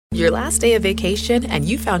Your last day of vacation and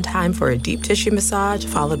you found time for a deep tissue massage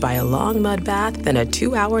followed by a long mud bath, then a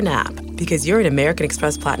 2-hour nap. Because you're an American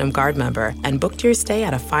Express Platinum Card member and booked your stay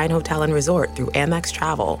at a fine hotel and resort through Amex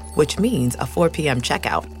Travel, which means a 4 p.m.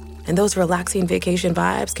 checkout. And those relaxing vacation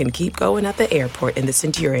vibes can keep going at the airport in the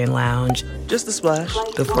Centurion Lounge. Just a splash.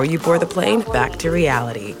 Before you board the plane, back to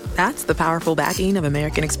reality. That's the powerful backing of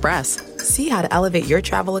American Express. See how to elevate your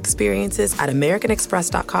travel experiences at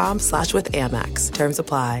americanexpress.com/withAmex. Terms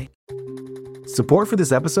apply. Support for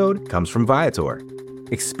this episode comes from Viator.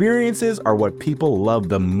 Experiences are what people love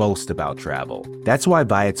the most about travel. That's why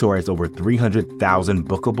Viator has over 300,000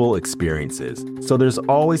 bookable experiences. So there's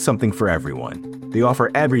always something for everyone. They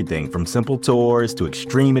offer everything from simple tours to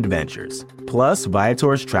extreme adventures. Plus,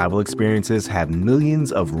 Viator's travel experiences have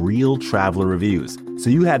millions of real traveler reviews, so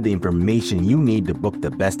you have the information you need to book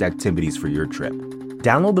the best activities for your trip.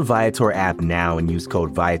 Download the Viator app now and use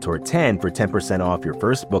code Viator10 for 10% off your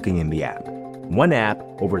first booking in the app. One app,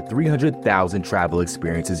 over 300,000 travel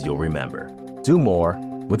experiences you'll remember. Do more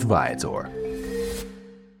with Viator.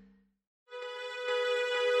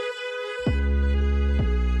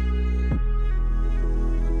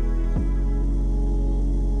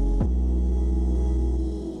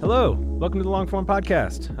 Hello, welcome to the Longform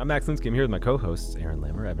Podcast. I'm Max Linsky. I'm here with my co-hosts, Aaron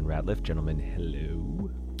Lammer, Evan Ratliff. Gentlemen, hello.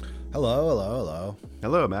 Hello.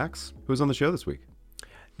 Hello, Max. Who's on the show this week?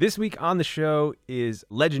 This week on the show is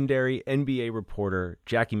legendary NBA reporter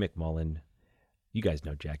Jackie MacMullan. You guys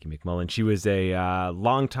know Jackie MacMullan. She was a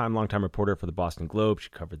longtime reporter for the Boston Globe. She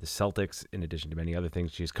covered the Celtics in addition to many other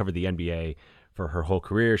things. She's covered the NBA for her whole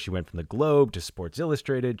career. She went from the Globe to Sports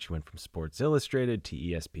Illustrated. She went from Sports Illustrated to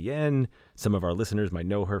ESPN. Some of our listeners might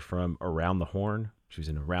know her from Around the Horn. She was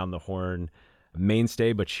an Around the Horn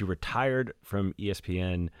mainstay, but she retired from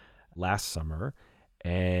ESPN last summer.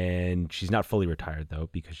 And she's not fully retired, though,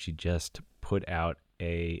 because she just put out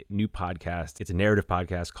a new podcast. It's a narrative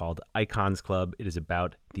podcast called Icons Club. It is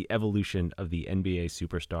about the evolution of the NBA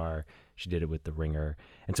superstar. She did it with The Ringer.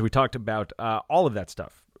 And so we talked about all of that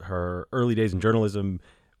stuff, her early days in journalism,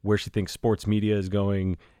 where she thinks sports media is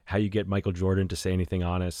going, how you get Michael Jordan to say anything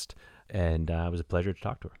honest. And it was a pleasure to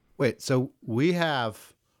talk to her. Wait, so we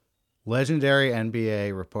have legendary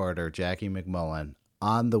NBA reporter Jackie MacMullan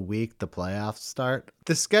on the week the playoffs start.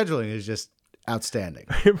 The scheduling is just outstanding.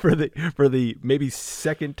 for the maybe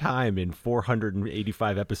second time in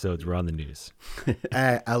 485 episodes, we're on the news.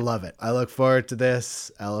 I love it. I look forward to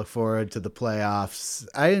this. I look forward to the playoffs.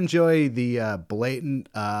 I enjoy the blatant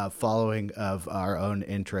following of our own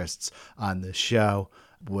interests on the show,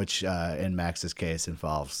 which in Max's case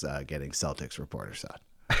involves getting Celtics reporters on.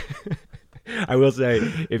 I will say,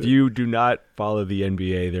 if you do not follow the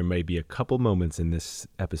NBA, there may be a couple moments in this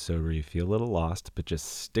episode where you feel a little lost, but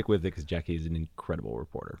just stick with it because Jackie is an incredible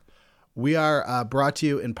reporter. We are brought to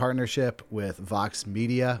you in partnership with Vox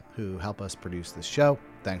Media, who help us produce this show.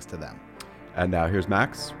 Thanks to them. And now here's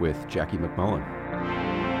Max with Jackie MacMullan.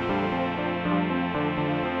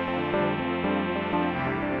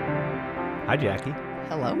 Hi, Jackie.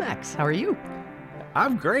 Hello, Max. How are you?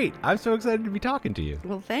 I'm great. I'm so excited to be talking to you.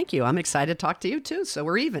 Well, thank you. I'm excited to talk to you, too, so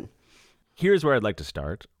we're even. Here's where I'd like to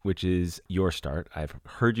start, which is your start. I've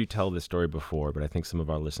heard you tell this story before, but I think some of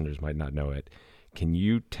our listeners might not know it. Can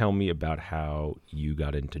you tell me about how you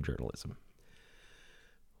got into journalism?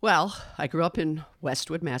 Well, I grew up in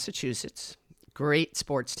Westwood, Massachusetts. Great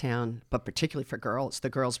sports town, but particularly for girls. The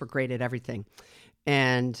girls were great at everything.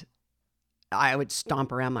 And I would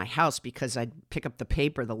stomp around my house because I'd pick up the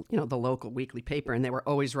paper, the local weekly paper, and they were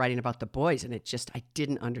always writing about the boys, and I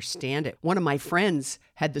didn't understand it. One of my friends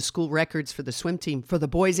had the school records for the swim team for the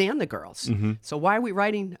boys and the girls. Mm-hmm. So why are we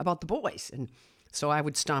writing about the boys? And so I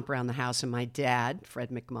would stomp around the house, and my dad, Fred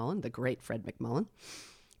MacMullan, the great Fred MacMullan,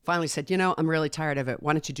 finally said, I'm really tired of it.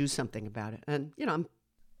 Why don't you do something about it? And, I'm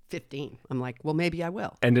 15. I'm like, well, maybe I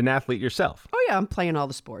will. And an athlete yourself. Oh, yeah, I'm playing all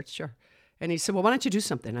the sports, sure. And he said, well, why don't you do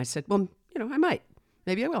something? I said, well, I might.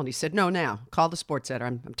 Maybe I will. And he said, no, now. Call the sports editor.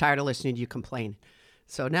 I'm tired of listening to you complain.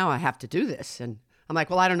 So now I have to do this. And I'm like,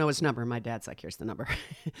 well, I don't know his number. And my dad's like, here's the number.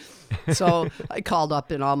 So I called up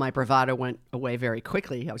and all my bravado went away very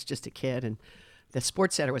quickly. I was just a kid. And the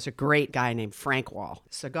sports editor was a great guy named Frank Wall,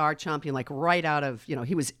 cigar champion, like right out of,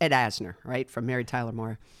 he was Ed Asner, right, from Mary Tyler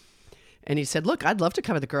Moore. And he said, look, I'd love to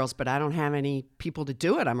cover the girls, but I don't have any people to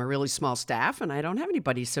do it. I'm a really small staff, and I don't have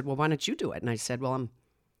anybody. He said, well, why don't you do it? And I said, well, I'm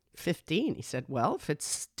 15. He said, well, if it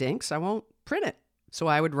stinks, I won't print it. So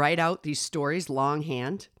I would write out these stories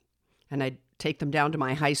longhand, and I'd take them down to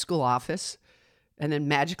my high school office, and then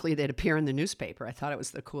magically they'd appear in the newspaper. I thought it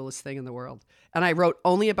was the coolest thing in the world. And I wrote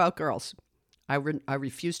only about girls. I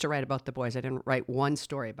refused to write about the boys. I didn't write one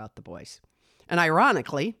story about the boys. And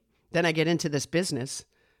ironically, then I get into this business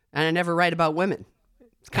and I never write about women.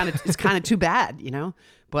 It's kind of too bad,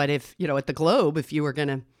 But if, at the Globe, if you were going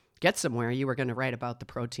to get somewhere, you were going to write about the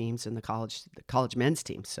pro teams and the college men's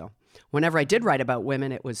teams. So whenever I did write about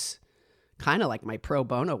women, it was kind of like my pro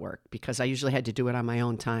bono work because I usually had to do it on my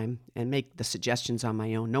own time and make the suggestions on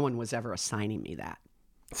my own. No one was ever assigning me that.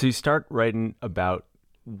 So you start writing about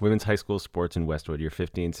women's high school sports in Westwood. You're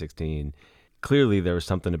 15, 16. Clearly there was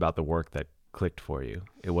something about the work that clicked for you.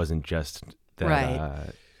 It wasn't just that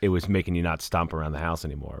Right. It was making you not stomp around the house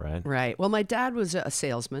anymore, right? Right. Well, my dad was a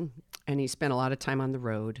salesman, and he spent a lot of time on the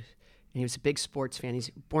road. And he was a big sports fan. He's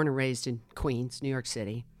born and raised in Queens, New York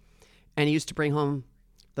City. And he used to bring home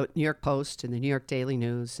the New York Post and the New York Daily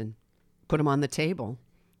News and put them on the table.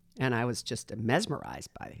 And I was just mesmerized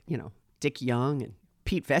by, Dick Young and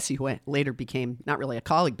Pete Vesey, who later became not really a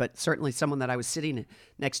colleague, but certainly someone that I was sitting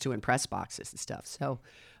next to in press boxes and stuff. So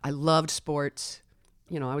I loved sports.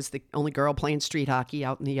 I was the only girl playing street hockey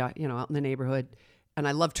out in the, out in the neighborhood. And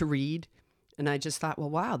I loved to read. And I just thought, well,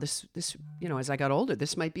 wow, this, as I got older,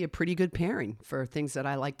 this might be a pretty good pairing for things that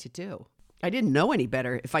I like to do. I didn't know any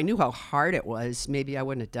better. If I knew how hard it was, maybe I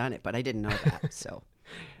wouldn't have done it, but I didn't know that. So,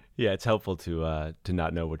 Yeah, it's helpful to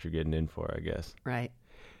not know what you're getting in for, I guess. right.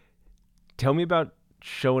 Tell me about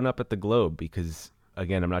showing up at the Globe because,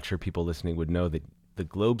 again, I'm not sure people listening would know that the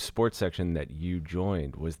Globe sports section that you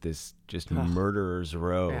joined was this just murderer's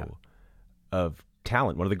row of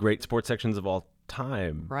talent, one of the great sports sections of all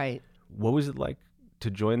time. Right. What was it like to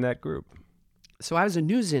join that group? So I was a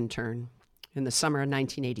news intern in the summer of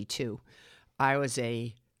 1982. I was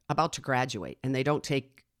about to graduate, and they don't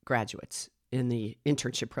take graduates in the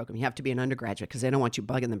internship program. You have to be an undergraduate because they don't want you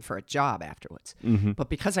bugging them for a job afterwards. Mm-hmm. But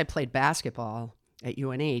because I played basketball at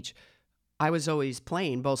UNH, I was always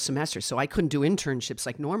playing both semesters, so I couldn't do internships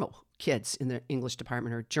like normal kids in the English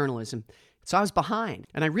department or journalism. So I was behind,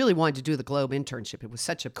 and I really wanted to do the Globe internship. It was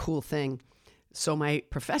such a cool thing. So my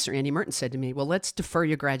professor, Andy Merton, said to me, well, let's defer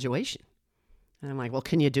your graduation. And I'm like, well,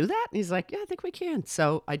 can you do that? And he's like, yeah, I think we can.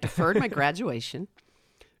 So I deferred my graduation.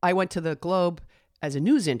 I went to the Globe as a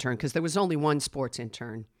news intern because there was only one sports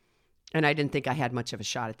intern. And I didn't think I had much of a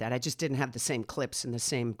shot at that. I just didn't have the same clips and the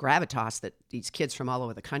same gravitas that these kids from all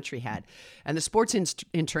over the country had. And the sports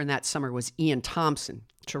intern that summer was Ian Thompson,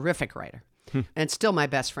 terrific writer, and still my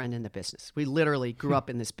best friend in the business. We literally grew up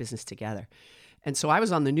in this business together. And so I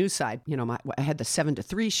was on the news side. I had the 7 to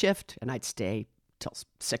 3 shift, and I'd stay till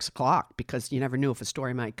 6 o'clock because you never knew if a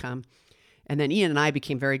story might come. And then Ian and I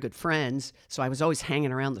became very good friends, so I was always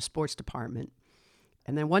hanging around the sports department.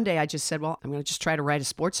 And then one day I just said, well, I'm going to just try to write a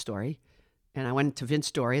sports story. And I went to Vince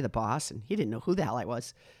Story, the boss, and he didn't know who the hell I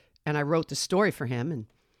was. And I wrote the story for him.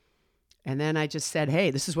 And then I just said, hey,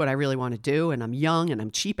 this is what I really want to do. And I'm young and I'm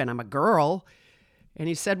cheap and I'm a girl. And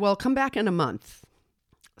he said, well, come back in a month.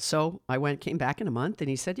 So I came back in a month, and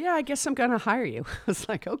he said, yeah, I guess I'm going to hire you. I was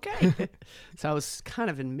like, okay. So it was kind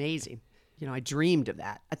of amazing. I dreamed of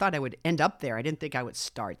that. I thought I would end up there. I didn't think I would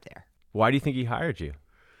start there. Why do you think he hired you?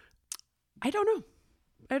 I don't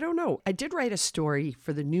know. I did write a story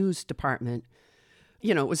for the news department.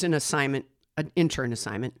 It was an intern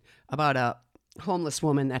assignment about a homeless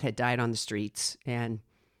woman that had died on the streets, and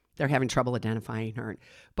they're having trouble identifying her.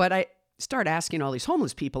 But I started asking all these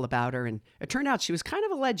homeless people about her, and it turned out she was kind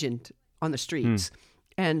of a legend on the streets.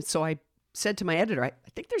 And so I said to my editor, I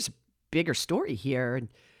think there's a bigger story here. And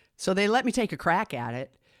so they let me take a crack at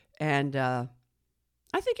it. And I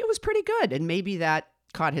think it was pretty good. And maybe that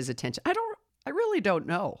caught his attention. I really don't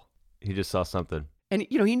know. He just saw something. And,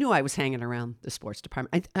 he knew I was hanging around the sports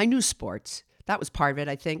department. I knew sports. That was part of it,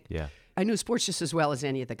 I think. Yeah. I knew sports just as well as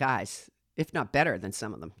any of the guys, if not better than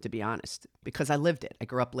some of them, to be honest, because I lived it. I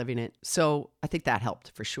grew up living it. So I think that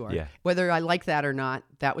helped for sure. Yeah. Whether I like that or not,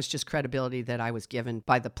 that was just credibility that I was given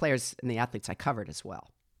by the players and the athletes I covered as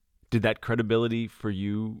well. Did that credibility for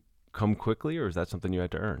you come quickly, or is that something you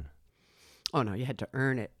had to earn? Oh, no, you had to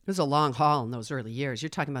earn it. It was a long haul in those early years. You're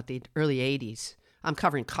talking about the early 80s. I'm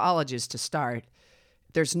covering colleges to start.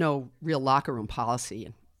 There's no real locker room policy,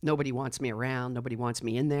 and nobody wants me around. Nobody wants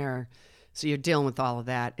me in there. So you're dealing with all of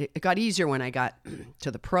that. It got easier when I got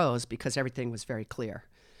to the pros because everything was very clear.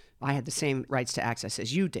 I had the same rights to access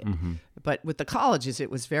as you did. Mm-hmm. But with the colleges, it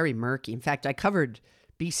was very murky. In fact, I covered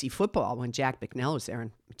BC football when Jack Bicknell was there.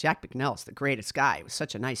 And Jack Bicknell is the greatest guy. He was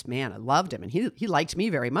such a nice man. I loved him. And he liked me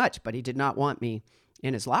very much, but he did not want me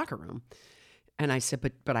in his locker room. And I said,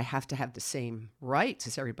 but I have to have the same rights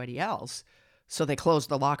as everybody else. So they closed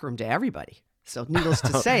the locker room to everybody. So needless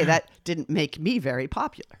to say, that didn't make me very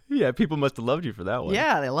popular. Yeah, people must have loved you for that one.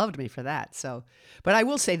 Yeah, they loved me for that. So, but I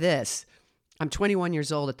will say this. I'm 21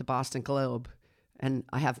 years old at the Boston Globe, and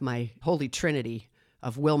I have my holy trinity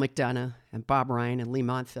of Will McDonough and Bob Ryan and Lee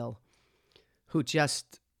Montville, who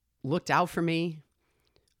just looked out for me,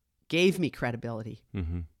 gave me credibility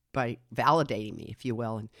by validating me, if you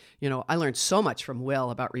will. And, I learned so much from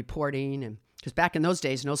Will about reporting, and because back in those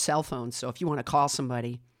days, no cell phones. So if you want to call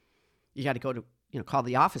somebody, you got to go to, call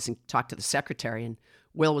the office and talk to the secretary. And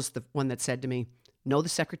Will was the one that said to me, know the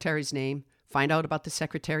secretary's name, find out about the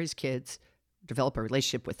secretary's kids, develop a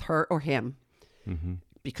relationship with her or him,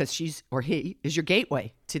 because she's or he is your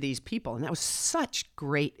gateway to these people. And that was such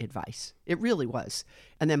great advice. It really was.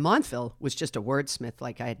 And then Montville was just a wordsmith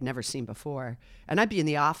like I had never seen before. And I'd be in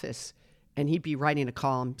the office and he'd be writing a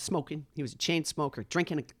column, smoking. He was a chain smoker,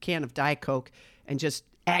 drinking a can of Diet Coke and just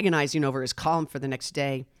agonizing over his column for the next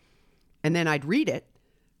day. And then I'd read it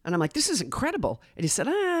and I'm like, this is incredible. And he said,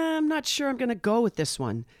 I'm not sure I'm going to go with this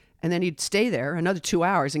one. And then he'd stay there another 2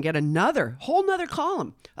 hours and get whole nother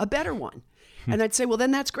column, a better one. And I'd say, well,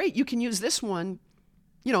 then that's great. You can use this one,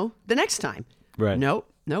 the next time. Right. Nope.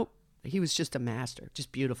 He was just a master,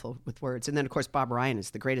 just beautiful with words. And then, of course, Bob Ryan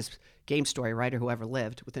is the greatest game story writer who ever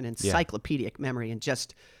lived, with an encyclopedic memory. And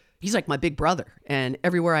he's like my big brother. And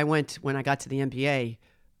everywhere I went when I got to the NBA,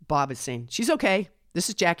 Bob is saying, she's okay. This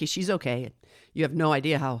is Jackie. She's okay. And you have no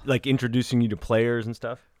idea how. Like introducing you to players and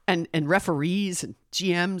stuff? And referees and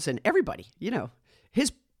GMs and everybody,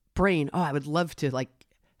 his brain. Oh, I would love to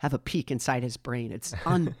have a peek inside his brain. It's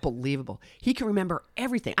unbelievable. He can remember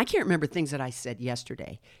everything. I can't remember things that I said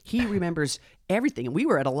yesterday. He remembers everything. And we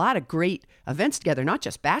were at a lot of great events together, not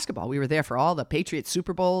just basketball. We were there for all the Patriots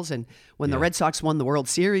Super Bowls and when the Red Sox won the World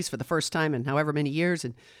Series for the first time in however many years.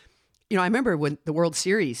 And, I remember when the World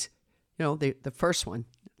Series, the first one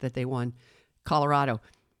that they won, Colorado,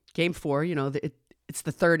 Game 4, it's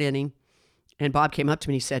the third inning. And Bob came up to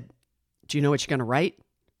me and he said, do you know what you're going to write?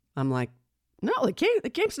 I'm like, no,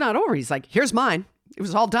 the game's not over. He's like, here's mine. It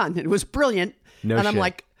was all done. It was brilliant. No and I'm shit.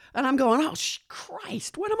 like, and I'm going, oh,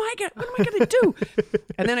 Christ, what am I going to do?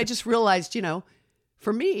 And then I just realized,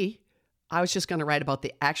 for me, I was just going to write about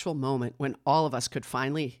the actual moment when all of us could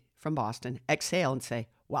finally, from Boston, exhale and say,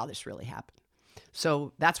 wow, this really happened.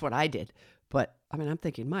 So that's what I did. But I'm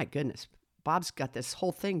thinking, my goodness, Bob's got this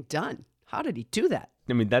whole thing done. How did he do that?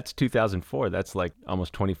 That's 2004. That's like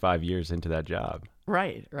almost 25 years into that job.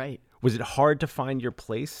 Right. Was it hard to find your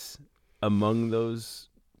place among those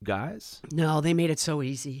guys? No, they made it so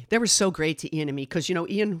easy. They were so great to Ian and me because,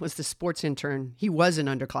 Ian was the sports intern. He was an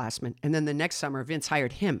underclassman. And then the next summer, Vince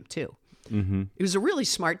hired him too. Mm-hmm. It was a really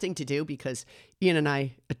smart thing to do because Ian and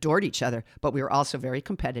I adored each other, but we were also very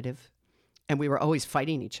competitive. And we were always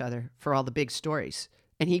fighting each other for all the big stories.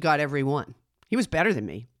 And he got every one. He was better than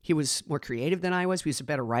me. He was more creative than I was. He was a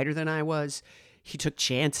better writer than I was. He took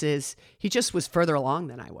chances. He just was further along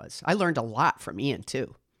than I was. I learned a lot from Ian,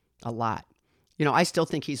 too. A lot. I still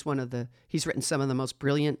think he's written some of the most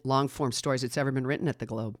brilliant long-form stories that's ever been written at the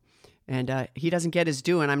Globe. And he doesn't get his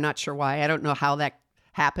due, and I'm not sure why. I don't know how that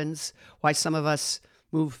happens, why some of us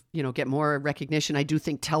get more recognition. I do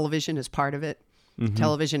think television is part of it. Mm-hmm.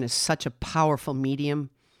 Television is such a powerful medium.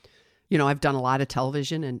 I've done a lot of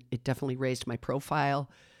television, and it definitely raised my profile.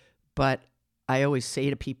 But I always say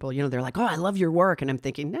to people, they're like, oh, I love your work. And I'm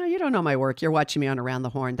thinking, no, you don't know my work. You're watching me on Around the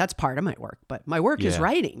Horn. That's part of my work. But my work is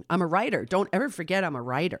writing. I'm a writer. Don't ever forget I'm a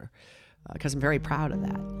writer because I'm very proud of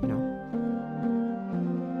that,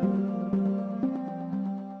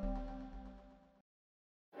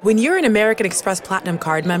 When you're an American Express Platinum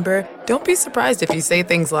card member, don't be surprised if you say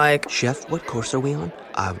things like, Chef, what course are we on?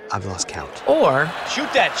 I've lost count. or,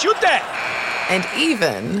 Shoot that! and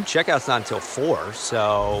even, Checkout's not until 4,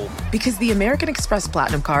 so... because the American Express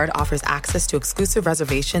Platinum Card offers access to exclusive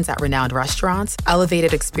reservations at renowned restaurants,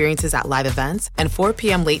 elevated experiences at live events, and 4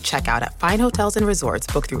 p.m. late checkout at fine hotels and resorts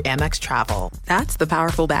booked through Amex Travel. That's the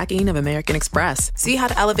powerful backing of American Express. See how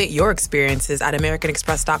to elevate your experiences at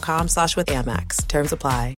americanexpress.com/withAmex. Terms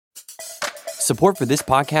apply. Support for this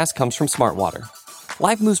podcast comes from Smartwater.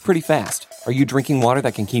 Life moves pretty fast. Are you drinking water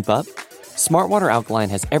that can keep up? Smartwater Alkaline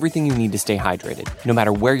has everything you need to stay hydrated, no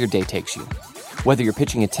matter where your day takes you. Whether you're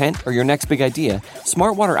pitching a tent or your next big idea,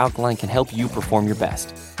 Smartwater Alkaline can help you perform your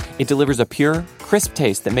best. It delivers a pure, crisp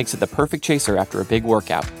taste that makes it the perfect chaser after a big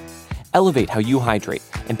workout. Elevate how you hydrate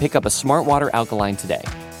and pick up a Smartwater Alkaline today.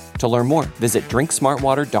 To learn more, visit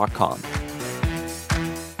drinksmartwater.com.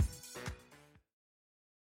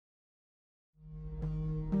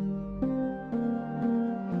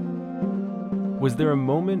 Was there a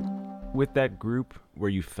moment with that group where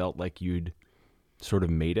you felt like you'd sort of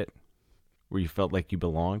made it? Where you felt like you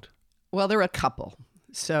belonged? Well, there were a couple.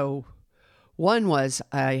 So one was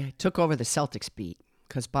I took over the Celtics beat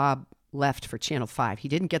because Bob left for Channel 5. He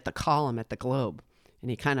didn't get the column at the Globe. And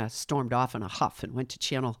he kind of stormed off in a huff and went to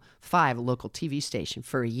Channel 5, a local TV station,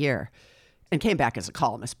 for a year. And came back as a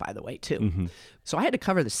columnist, by the way, too. Mm-hmm. So I had to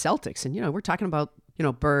cover the Celtics. And, we're talking about,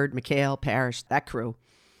 Bird, McHale, Parrish, that crew.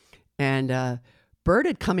 And Bird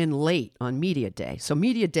had come in late on Media Day. So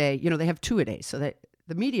Media Day, they have 2-a-days. So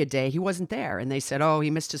the Media Day, he wasn't there. And they said, oh, he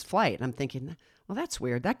missed his flight. And I'm thinking, well, that's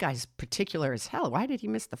weird. That guy's particular as hell. Why did he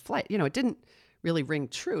miss the flight? It didn't really ring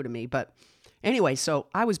true to me. But anyway, so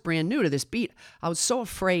I was brand new to this beat. I was so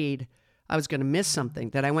afraid I was going to miss something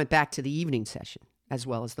that I went back to the evening session as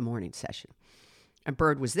well as the morning session. And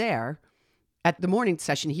Bird was there. At the morning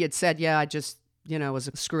session, he had said, yeah, I just, was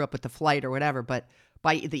a screw up with the flight or whatever. But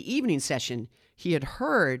by the evening session, he had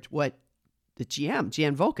heard what the GM,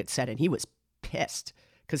 Jan Volkert, said, and he was pissed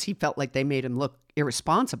because he felt like they made him look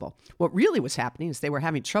irresponsible. What really was happening is they were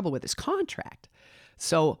having trouble with his contract.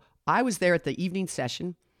 So I was there at the evening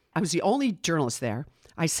session. I was the only journalist there.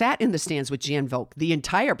 I sat in the stands with Jan Volk the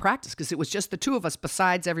entire practice because it was just the two of us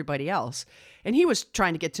besides everybody else. And he was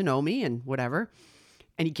trying to get to know me and whatever.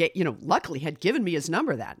 And he luckily had given me his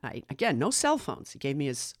number that night. Again, no cell phones. He gave me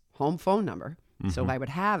his home phone number so I would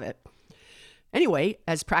have it. Anyway,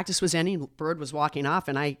 as practice was ending, Bird was walking off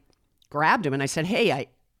and I grabbed him and I said, hey,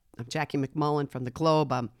 I'm Jackie McMullen from the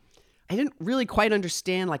Globe. I didn't really quite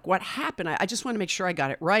understand what happened. I just want to make sure I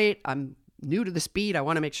got it right. I'm new to this beat. I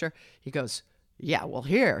want to make sure. He goes, yeah, well,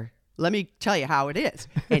 here, let me tell you how it is.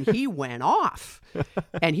 And he went off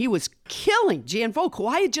and he was killing Jan Volk, who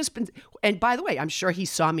I had just been. And by the way, I'm sure he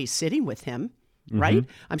saw me sitting with him, right?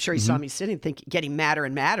 I'm sure he saw me sitting, getting madder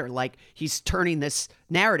and madder, like he's turning this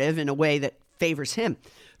narrative in a way that favors him.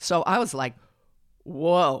 So I was like,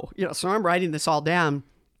 whoa, so I'm writing this all down.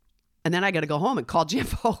 And then I got to go home and call Jan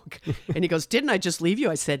Volk. And he goes, didn't I just leave you?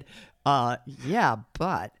 I said, yeah,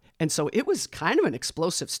 but. And so it was kind of an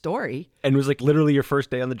explosive story. And it was literally your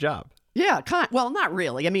first day on the job. Yeah, well, not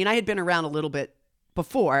really. I mean, I had been around a little bit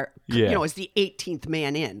before, as the 18th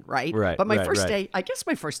man in, right? Right. But my first day, I guess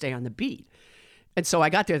my first day on the beat. And so I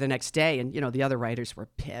got there the next day and, the other writers were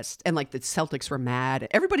pissed. And the Celtics were mad.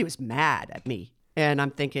 Everybody was mad at me. And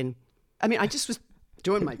I'm thinking, I just was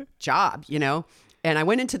doing my job, And I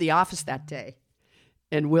went into the office that day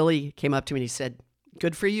and Willie came up to me and he said,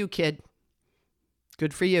 good for you, kid.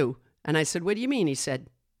 Good for you. And I said, what do you mean? He said,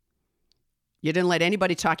 you didn't let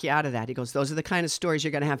anybody talk you out of that. He goes, those are the kind of stories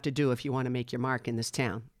you're going to have to do if you want to make your mark in this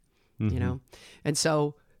town, And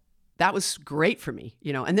so that was great for me,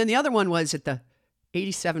 And then the other one was at the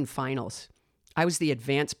 87 finals. I was the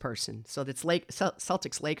advance person. So that's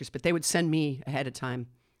Celtics Lakers, but they would send me ahead of time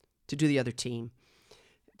to do the other team.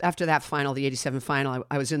 After that final, the 87 final,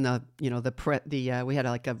 I was in the, we had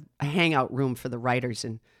a hangout room for the writers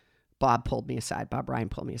and Bob Ryan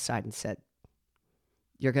pulled me aside and said,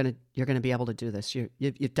 you're going to be able to do this.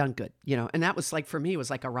 You've done good, and that was for me, it was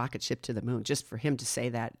like a rocket ship to the moon just for him to say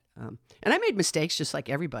that. And I made mistakes just like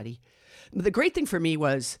everybody. But the great thing for me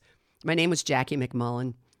was my name was Jackie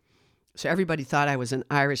McMullen. So everybody thought I was an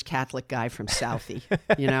Irish Catholic guy from Southie,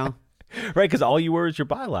 Right, because all you were is your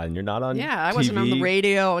byline. You're not on TV. I wasn't on the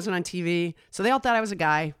radio. I wasn't on TV. So they all thought I was a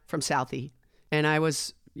guy from Southie. And I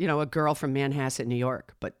was, a girl from Manhasset, New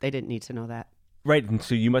York. But they didn't need to know that. Right, and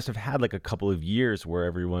so you must have had a couple of years where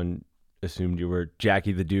everyone assumed you were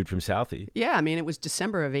Jackie the dude from Southie. Yeah, it was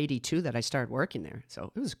December of 82 that I started working there.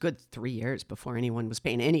 So it was a good 3 years before anyone was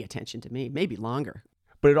paying any attention to me, maybe longer.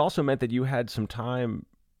 But it also meant that you had some time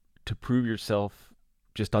to prove yourself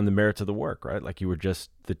just on the merits of the work, right? You were just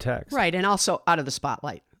the text. Right, and also out of the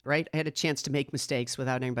spotlight, right? I had a chance to make mistakes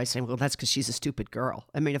without anybody saying, well, that's because she's a stupid girl.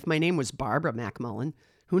 If my name was Barbara McMullen,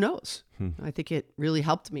 who knows? I think it really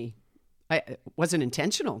helped me. It wasn't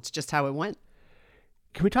intentional. It's just how it went.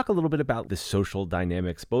 Can we talk a little bit about the social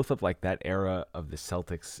dynamics, both of that era of the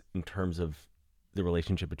Celtics in terms of the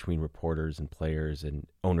relationship between reporters and players and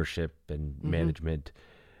ownership and management,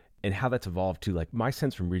 and how that's evolved to my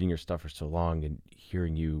sense from reading your stuff for so long and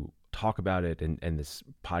hearing you talk about it and this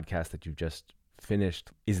podcast that you've just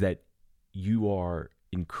finished is that you are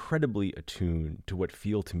incredibly attuned to what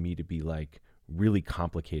feel to me to be really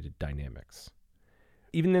complicated dynamics.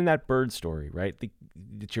 Even in that Bird story, right?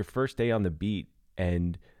 It's your first day on the beat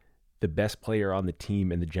and the best player on the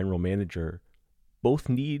team and the general manager both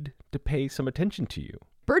need to pay some attention to you.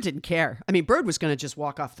 Bird didn't care. Bird was going to just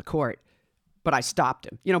walk off the court, but I stopped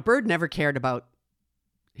him. Bird never cared about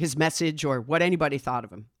his message or what anybody thought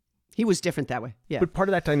of him. He was different that way. Yeah. But part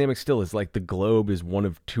of that dynamic still is the Globe is one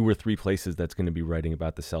of 2 or 3 places that's going to be writing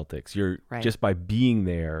about the Celtics. You're right. Just by being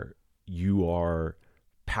there, you are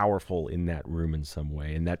powerful in that room in some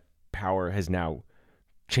way. And that power has now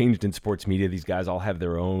changed in sports media. These guys all have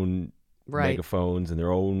their own Right. megaphones and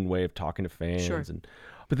their own way of talking to fans. Sure.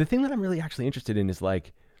 But the thing that I'm really actually interested in is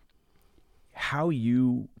like how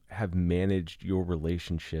you have managed your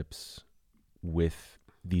relationships with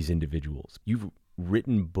these individuals. You've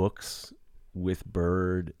written books with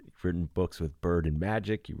Bird, you've written books with Bird and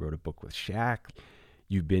Magic, you wrote a book with Shaq,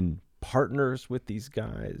 you've been partners with these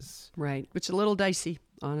guys. Right, which is a little dicey,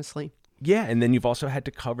 honestly. Yeah, and then you've also had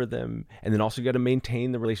to cover them, and then also you got to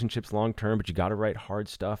maintain the relationships long term, but you got to write hard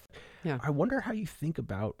stuff. Yeah. I wonder how you think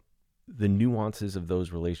about the nuances of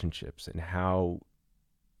those relationships and how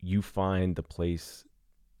you find the place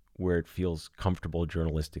where it feels comfortable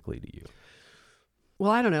journalistically to you.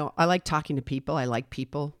 Well, I don't know. I like talking to people. I like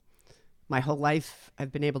people. My whole life,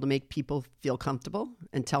 I've been able to make people feel comfortable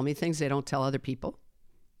and tell me things they don't tell other people.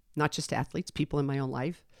 Not just athletes, people in my own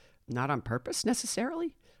life. Not on purpose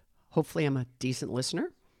necessarily. Hopefully I'm a decent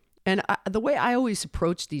listener. And the way I always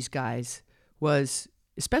approached these guys was,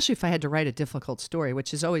 especially if I had to write a difficult story,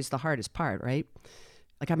 which is always the hardest part, right?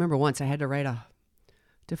 Like I remember once I had to write a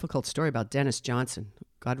difficult story about Dennis Johnson,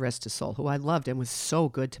 God rest his soul, who I loved and was so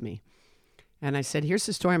good to me. And I said, here's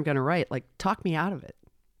the story I'm going to write. Like, talk me out of it.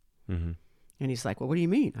 Mm-hmm. And he's like, well, what do you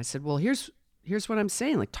mean? I said, well, here's what I'm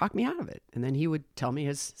saying. Like, talk me out of it. And then he would tell me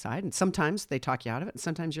his side. And sometimes they talk you out of it. And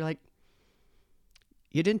sometimes you're like,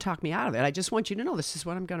 you didn't talk me out of it. I just want you to know this is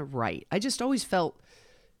what I'm going to write. I just always felt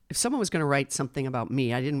if someone was going to write something about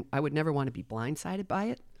me, I would never want to be blindsided by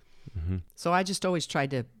it. Mm-hmm. So I just always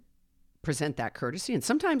tried to present that courtesy. And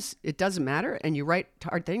sometimes it doesn't matter. And you write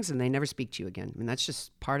hard things and they never speak to you again. I mean, that's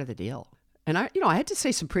just part of the deal. And I had to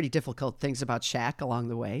say some pretty difficult things about Shaq along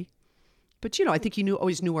the way. But, I think he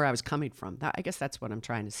always knew where I was coming from. I guess that's what I'm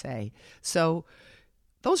trying to say. So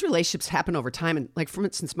those relationships happen over time. And like, for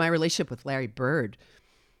instance, my relationship with Larry Bird,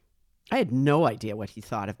 I had no idea what he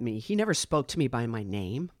thought of me. He never spoke to me by my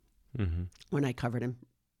name when I covered him.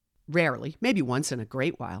 Rarely, maybe once in a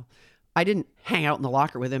great while. I didn't hang out in the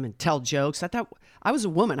locker with him and tell jokes. I thought I was a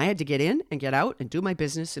woman. I had to get in and get out and do my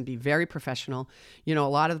business and be very professional. A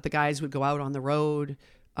lot of the guys would go out on the road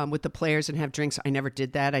with the players and have drinks. I never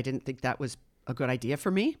did that. I didn't think that was a good idea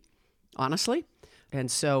for me, honestly.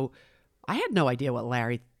 And so I had no idea what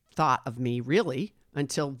Larry thought of me really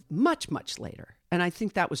until much, much later. And I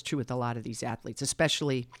think that was true with a lot of these athletes,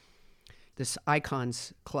 especially this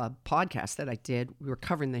Icons Club podcast that I did. We were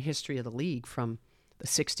covering the history of the league from the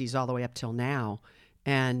 60s all the way up till now.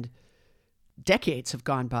 And decades have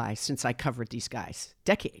gone by since I covered these guys.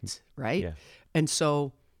 Decades, right? Yeah. And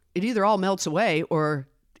so it either all melts away or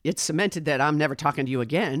it's cemented that I'm never talking to you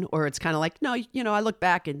again, or it's kind of like, no, I look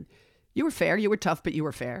back and you were fair, you were tough, but you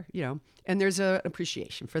were fair, and there's an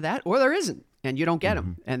appreciation for that, or there isn't, and you don't get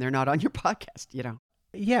them, and they're not on your podcast,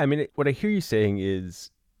 Yeah, I mean, what I hear you saying is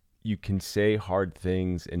you can say hard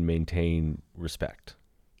things and maintain respect.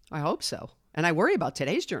 I hope so. And I worry about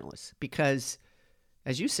today's journalists because,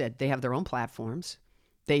 as you said, they have their own platforms.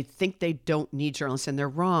 They think they don't need journalists, and they're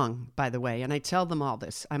wrong, by the way. And I tell them all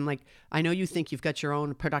this. I'm like, I know you think you've got your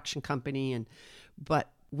own production company,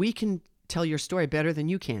 but we can tell your story better than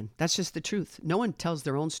you can. That's just the truth. No one tells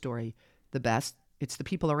their own story the best. It's the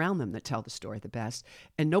people around them that tell the story the best.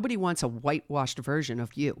 And nobody wants a whitewashed version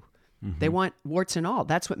of you. They want warts and all.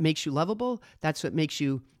 That's what makes you lovable. That's what makes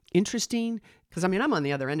you interesting. Because, I'm on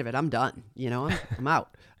the other end of it. I'm done. I'm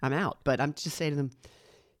out. I'm out. But I'm just saying to them,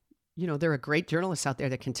 there are great journalists out there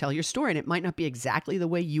that can tell your story. And it might not be exactly the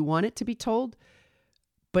way you want it to be told,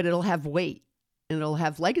 but it'll have weight and it'll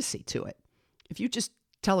have legacy to it. If you just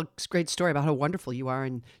tell a great story about how wonderful you are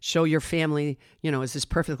and show your family, is this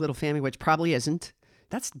perfect little family, which probably isn't,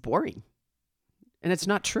 that's boring. And it's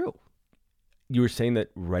not true. You were saying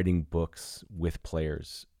that writing books with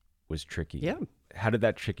players was tricky. Yeah. How did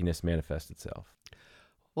that trickiness manifest itself?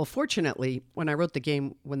 Well, fortunately, when I wrote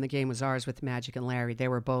when the game was ours with Magic and Larry, they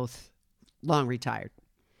were both long retired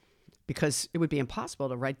because it would be impossible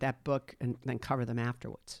to write that book and then cover them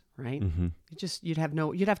afterwards, right? Mm-hmm. You'd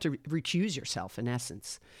have to recuse yourself in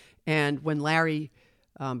essence. And when Larry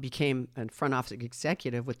became a front office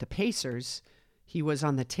executive with the Pacers, he was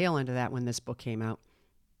on the tail end of that when this book came out.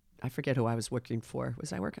 I forget who I was working for.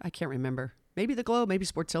 I can't remember. Maybe the Globe, maybe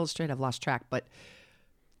Sports Illustrated. I've lost track, but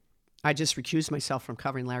I just recused myself from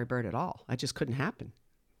covering Larry Bird at all. I just couldn't happen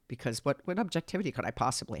because what objectivity could I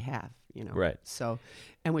possibly have, Right. So,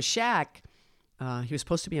 and with Shaq, he was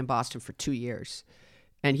supposed to be in Boston for 2 years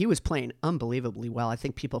and he was playing unbelievably well. I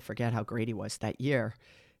think people forget how great he was that year.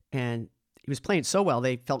 And he was playing so well,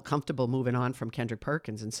 they felt comfortable moving on from Kendrick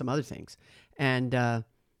Perkins and some other things. And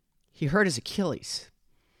he hurt his Achilles.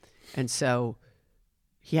 And so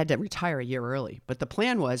he had to retire a year early. But the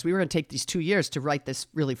plan was we were going to take these 2 years to write this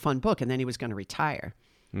really fun book, and then he was going to retire.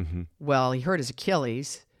 Mm-hmm. Well, he hurt his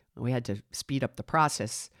Achilles. And we had to speed up the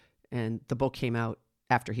process. And the book came out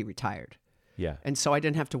after he retired. Yeah. And so I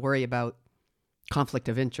didn't have to worry about conflict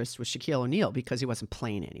of interest with Shaquille O'Neal because he wasn't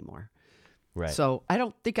playing anymore. Right. So I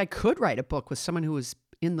don't think I could write a book with someone who was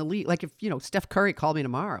in the league. Like if, Steph Curry called me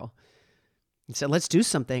tomorrow and said, let's do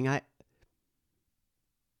something. I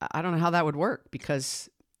don't know how that would work because,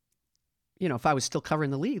 if I was still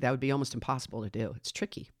covering the league, that would be almost impossible to do. It's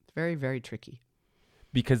tricky. It's very, very tricky.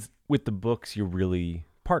 Because with the books, you're really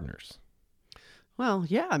partners. Well,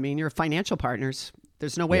 yeah. I mean, you're financial partners.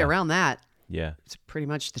 There's no way around that. Yeah. It's pretty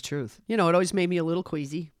much the truth. It always made me a little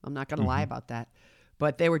queasy. I'm not going to lie about that.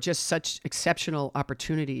 But they were just such exceptional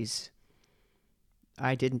opportunities.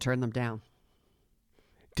 I didn't turn them down.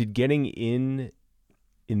 Did getting in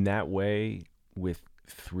that way with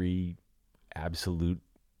three absolute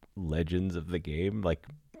legends of the game, like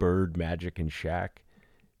Bird, Magic, and Shaq,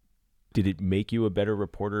 did it make you a better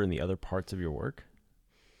reporter in the other parts of your work?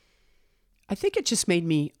 I think it just made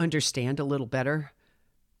me understand a little better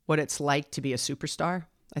what it's like to be a superstar.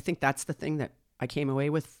 I think that's the thing that I came away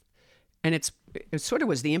with. And it sort of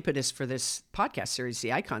was the impetus for this podcast series,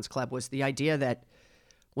 The Icons Club, was the idea that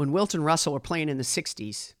when Wilt and Russell were playing in the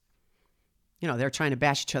 60s, they were trying to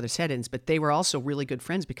bash each other's head in, but they were also really good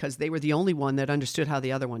friends because they were the only one that understood how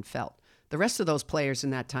the other one felt. The rest of those players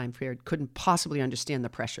in that time period couldn't possibly understand the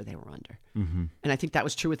pressure they were under. Mm-hmm. And I think that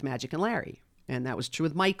was true with Magic and Larry. And that was true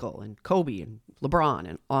with Michael and Kobe and LeBron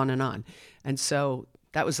and on and on. And so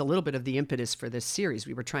that was a little bit of the impetus for this series.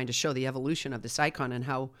 We were trying to show the evolution of this icon and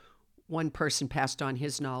how one person passed on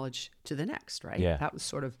his knowledge to the next, right? Yeah. That was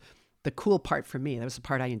sort of the cool part for me. That was the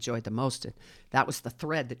part I enjoyed the most. And that was the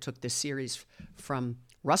thread that took this series from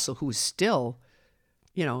Russell, who is still,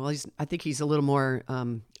 I think he's a little more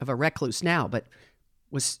of a recluse now, but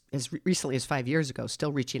was as recently as 5 years ago,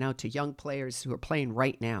 still reaching out to young players who are playing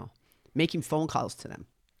right now, making phone calls to them.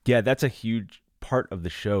 Yeah, that's a huge part of the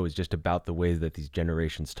show, is just about the ways that these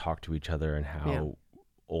generations talk to each other and how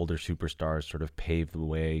older superstars sort of pave the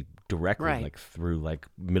way directly, like through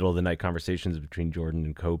middle of the night conversations between Jordan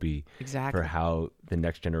and Kobe, for how the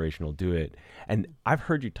next generation will do it. And I've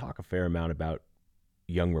heard you talk a fair amount about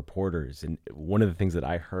young reporters. And one of the things that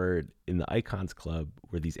I heard in the Icons Club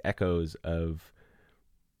were these echoes of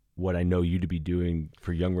what I know you to be doing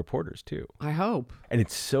for young reporters too. I hope. And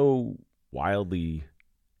it's so wildly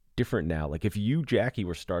different now. Like if you, Jackie,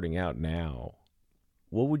 were starting out now,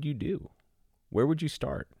 what would you do? Where would you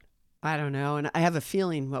start? I don't know. And I have a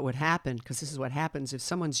feeling what would happen, because this is what happens if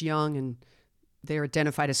someone's young and they're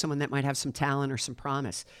identified as someone that might have some talent or some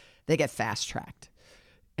promise, they get fast-tracked.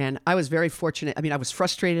 And I was very fortunate. I mean, I was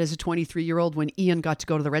frustrated as a 23-year-old when Ian got to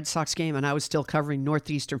go to the Red Sox game and I was still covering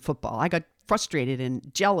Northeastern football. I got frustrated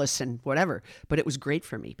and jealous and whatever, but it was great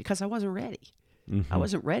for me because I wasn't ready. I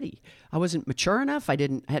wasn't ready. I wasn't mature enough. I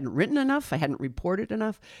hadn't written enough. I hadn't reported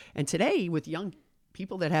enough. And today, with young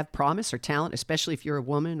people that have promise or talent, especially if you're a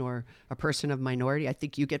woman or a person of minority, I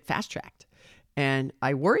think you get fast-tracked. And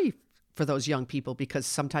I worry for those young people because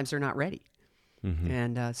sometimes they're not ready.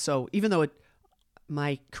 And so even though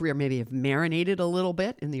my career maybe have marinated a little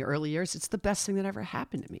bit in the early years, it's the best thing that ever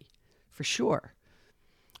happened to me, for sure.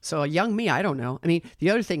 So a young me, I don't know. I mean, the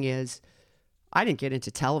other thing is, I didn't get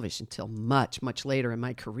into television till much, much later in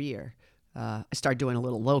my career. I started doing a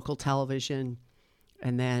little local television,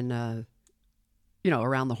 and then,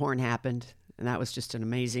 Around the Horn happened, and that was just an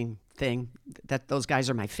amazing thing. Those guys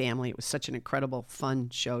are my family. It was such an incredible, fun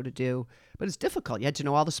show to do, but it's difficult. You had to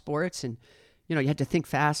know all the sports, and you had to think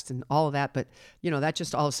fast and all of that. But that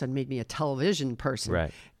just all of a sudden made me a television person.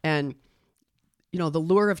 Right. And the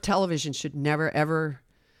lure of television should never ever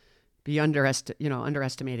be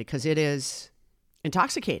underestimated, because it is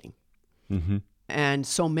intoxicating. And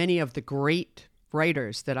so many of the great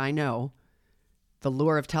writers that I know, the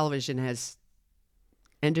lure of television has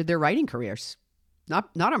ended their writing careers. Not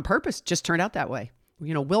on purpose, just turned out that way.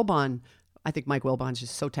 Wilbon, I think Mike Wilbon's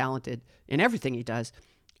just so talented in everything he does.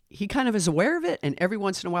 He kind of is aware of it, and every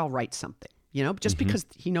once in a while writes something, just because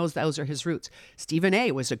he knows those are his roots. Stephen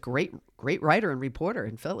A. was a great writer and reporter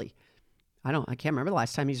in Philly. I can't remember the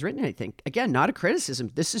last time he's written anything. Again, not a criticism.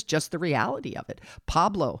 This is just the reality of it.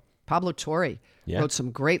 Pablo Torre wrote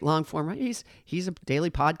some great long form. He's a daily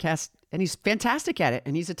podcast, and he's fantastic at it.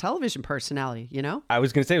 And he's a television personality, I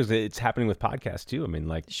was going to say, it's happening with podcasts too. I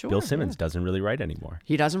mean, Bill Simmons doesn't really write anymore.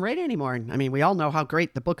 He doesn't write anymore. And I mean, we all know how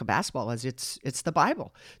great the book of basketball is. It's the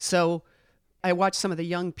Bible. So I watch some of the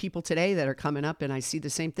young people today that are coming up, and I see the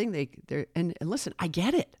same thing. And listen, I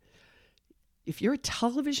get it. If you're a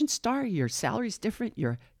television star, your salary's different,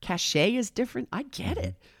 your cachet is different. I get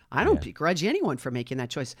it. I don't begrudge anyone for making that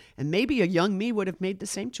choice. And maybe a young me would have made the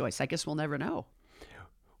same choice. I guess we'll never know.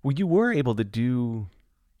 Well, you were able to do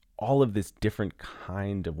all of this different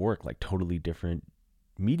kind of work, like totally different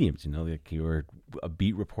mediums. Like you were a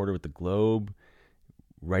beat reporter with the Globe,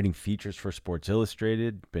 writing features for Sports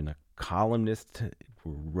Illustrated, been a columnist,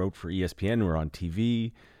 wrote for ESPN, were on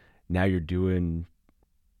TV. Now you're doing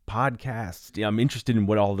podcasts. I'm interested in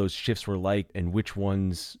what all those shifts were like and which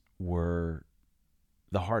ones were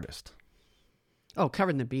the hardest. Oh,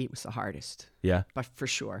 covering the beat was the hardest. Yeah. But for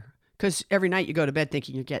sure. Because every night you go to bed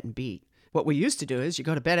thinking you're getting beat. What we used to do is you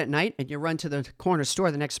go to bed at night and you run to the corner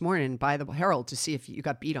store the next morning and buy the Herald to see if you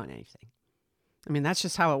got beat on anything. I mean, that's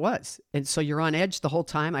just how it was. And so you're on edge the whole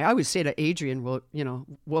time. I always say to Adrian,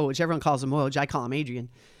 Woj, everyone calls him Woj, I call him Adrian.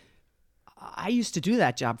 I used to do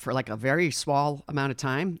that job for like a very small amount of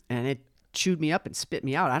time, and it chewed me up and spit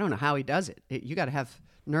me out. I don't know how he does it. You got to have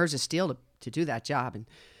nerves of steel to do that job. And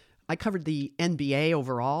I covered the NBA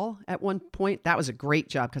overall at one point. That was a great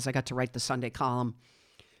job because I got to write the Sunday column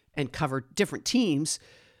and cover different teams.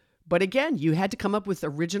 But again, you had to come up with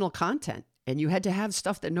original content, and you had to have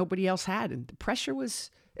stuff that nobody else had. And the pressure it's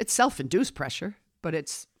self-induced pressure,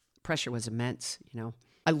 but pressure was immense,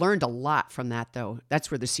 I learned a lot from that, though.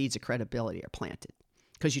 That's where the seeds of credibility are planted,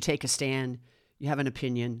 because you take a stand, you have an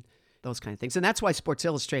opinion, those kind of things. And that's why Sports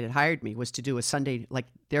Illustrated hired me, was to do a Sunday, like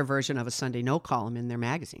their version of a Sunday No column in their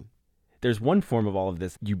magazine. There's one form of all of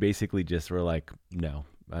this. You basically just were like, no,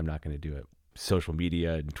 I'm not going to do it. Social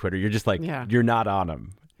media and Twitter, you're just like, You're not on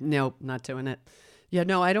them. Nope, not doing it. Yeah,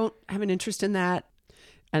 no, I don't have an interest in that.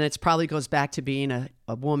 And it probably goes back to being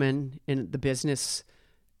a woman in the business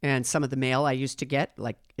and some of the mail I used to get,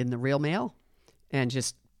 like in the real mail, and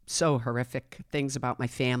just so horrific things about my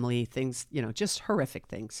family, things, just horrific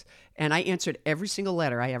things. And I answered every single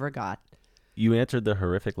letter I ever got. You answered the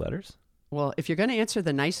horrific letters? Well, if you're going to answer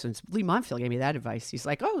the nice ones, Lee Monfield gave me that advice. He's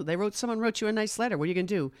like, someone wrote you a nice letter. What are you going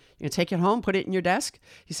to do? You're going to take it home, put it in your desk?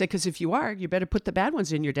 He said, because if you are, you better put the bad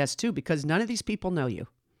ones in your desk too, because none of these people know you.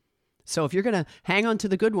 So if you're going to hang on to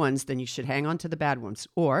the good ones, then you should hang on to the bad ones,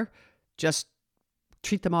 or just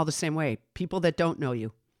treat them all the same way. People that don't know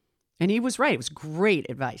you. And he was right. It was great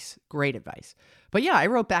advice. Great advice. But yeah, I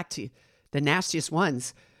wrote back to the nastiest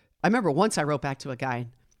ones. I remember once I wrote back to a guy.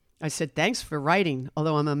 I said, thanks for writing,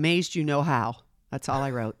 although I'm amazed you know how. That's all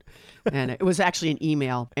I wrote. And it was actually an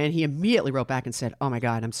email. And he immediately wrote back and said, oh my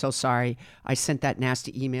God, I'm so sorry. I sent that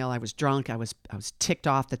nasty email. I was drunk. I was ticked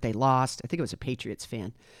off that they lost. I think it was a Patriots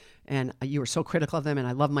fan. And you were so critical of them, and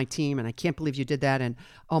I love my team, and I can't believe you did that. And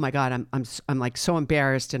oh my God, I'm like so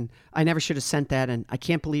embarrassed, and I never should have sent that, and I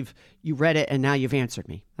can't believe you read it, and now you've answered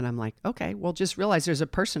me. And I'm like, okay, well, just realize there's a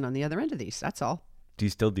person on the other end of these. That's all. Do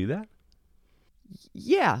you still do that?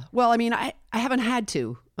 Yeah. Well, I mean, I haven't had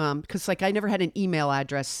to, because like I never had an email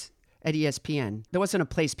address at ESPN. There wasn't a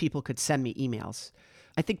place people could send me emails.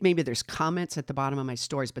 I think maybe there's comments at the bottom of my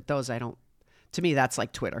stories, but those I don't. To me, that's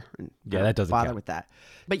like Twitter. And yeah, that doesn't bother count with that.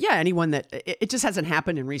 But yeah, anyone that it just hasn't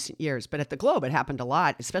happened in recent years. But at the Globe, it happened a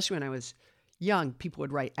lot, especially when I was young. People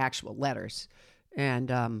would write actual letters, and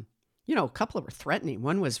a couple were threatening.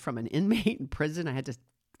 One was from an inmate in prison.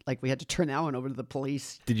 We had to turn that one over to the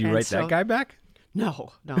police. Did you write that guy back?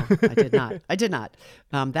 No, I did not. I did not.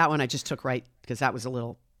 That one I just took right because that was a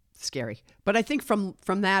little scary. But I think from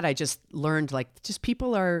that I just learned just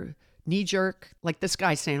people are knee-jerk, like this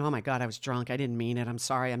guy saying, oh my God, I was drunk. I didn't mean it. I'm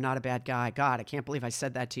sorry. I'm not a bad guy. God, I can't believe I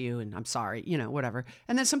said that to you. And I'm sorry, whatever.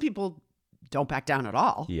 And then some people don't back down at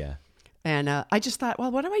all. Yeah. And I just thought,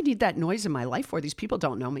 well, what do I need that noise in my life for? These people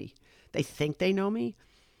don't know me. They think they know me.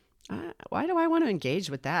 Why do I want to engage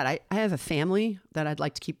with that? I have a family that I'd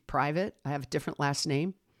like to keep private. I have a different last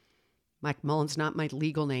name. Mike Mullen's not my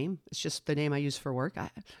legal name. It's just the name I use for work.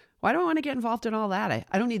 Why do I want to get involved in all that?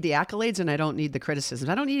 I don't need the accolades and I don't need the criticisms.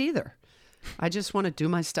 I don't need either. I just want to do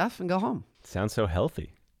my stuff and go home. Sounds so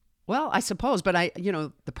healthy. Well, I suppose, but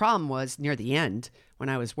the problem was near the end when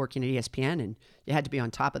I was working at ESPN and you had to be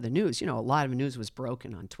on top of the news. A lot of news was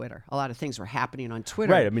broken on Twitter. A lot of things were happening on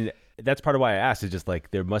Twitter. Right. I mean, that's part of why I asked. Is just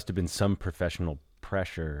like there must have been some professional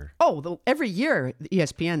pressure. Oh, every year, the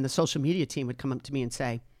ESPN, the social media team would come up to me and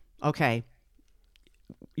say, okay,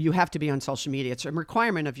 you have to be on social media. It's a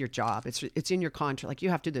requirement of your job. It's in your contract. Like, you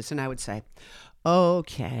have to do this. And I would say,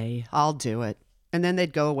 okay, I'll do it. And then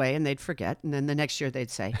they'd go away and they'd forget. And then the next year they'd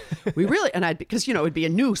say, because, it would be a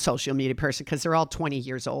new social media person because they're all 20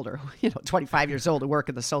 years older, 25 years old to work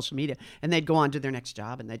in the social media. And they'd go on to their next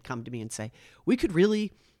job and they'd come to me and say, we could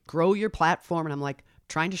really grow your platform. And I'm like,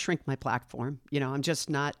 trying to shrink my platform. I'm just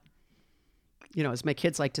not, as my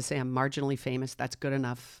kids like to say, I'm marginally famous. That's good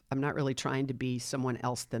enough. I'm not really trying to be someone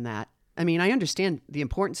else than that. I mean, I understand the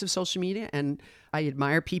importance of social media, and I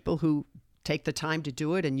admire people who take the time to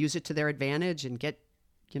do it and use it to their advantage and get,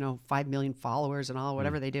 5 million followers and all,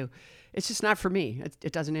 whatever they do. It's just not for me.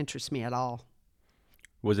 It doesn't interest me at all.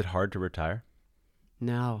 Was it hard to retire?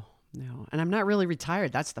 No. And I'm not really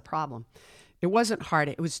retired. That's the problem. It wasn't hard.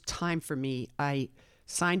 It was time for me. I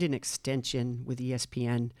signed an extension with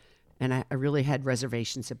ESPN, and I really had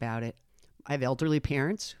reservations about it. I have elderly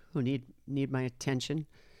parents who need my attention.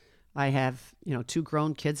 I have, 2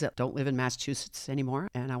 grown kids that don't live in Massachusetts anymore,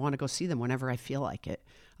 and I want to go see them whenever I feel like it.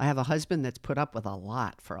 I have a husband that's put up with a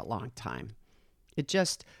lot for a long time.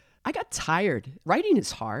 I got tired. Writing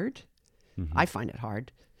is hard. Mm-hmm. I find it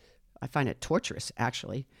hard. I find it torturous,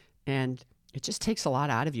 actually. And it just takes a lot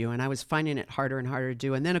out of you. And I was finding it harder and harder to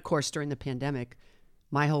do. And then, of course, during the pandemic,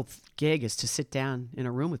 my whole gig is to sit down in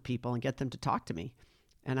a room with people and get them to talk to me.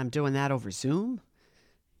 And I'm doing that over Zoom,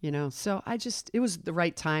 So it was the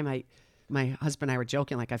right time. My husband and I were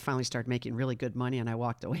joking, like I finally started making really good money and I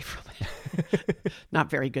walked away from it. Not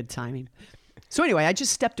very good timing. So anyway, I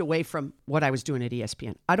just stepped away from what I was doing at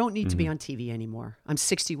ESPN. I don't need to be on TV anymore. I'm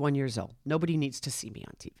 61 years old. Nobody needs to see me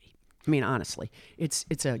on TV. I mean, honestly,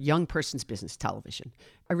 it's a young person's business, television.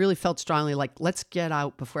 I really felt strongly like, let's get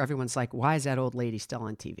out before everyone's like, why is that old lady still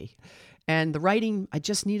on TV? And the writing, I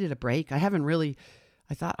just needed a break. I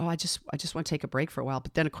thought, I just want to take a break for a while.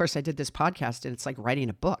 But then, of course, I did this podcast, and it's like writing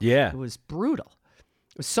a book. Yeah. It was brutal.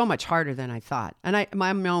 It was so much harder than I thought. And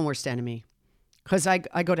I'm my own worst enemy because I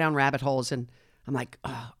go down rabbit holes, and I'm like,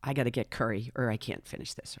 I got to get Curry, or I can't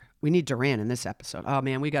finish this. Or we need Durant in this episode. Oh,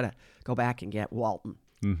 man, we got to go back and get Walton.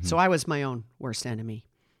 Mm-hmm. So I was my own worst enemy.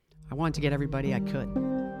 I wanted to get everybody I could.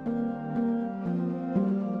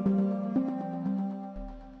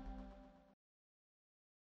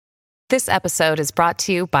 This episode is brought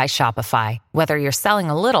to you by Shopify. Whether you're selling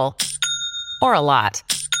a little or a lot,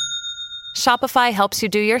 Shopify helps you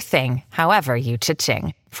do your thing, however you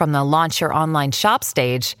cha-ching. From the launch your online shop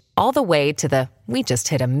stage, all the way to the we just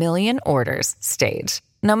hit 1 million orders stage.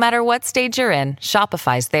 No matter what stage you're in,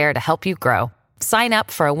 Shopify's there to help you grow. Sign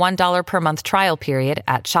up for a $1 per month trial period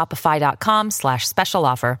at shopify.com/special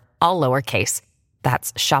offer, all lowercase.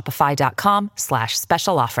 That's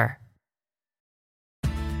shopify.com/special offer.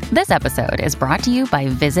 This episode is brought to you by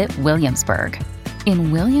Visit Williamsburg.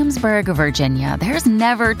 In Williamsburg, Virginia, there's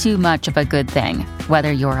never too much of a good thing.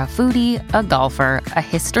 Whether you're a foodie, a golfer, a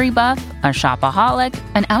history buff, a shopaholic,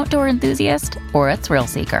 an outdoor enthusiast, or a thrill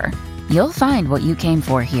seeker, you'll find what you came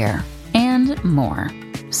for here and more.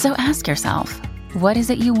 So ask yourself, what is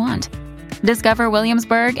it you want? Discover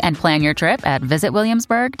Williamsburg and plan your trip at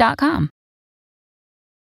visitwilliamsburg.com.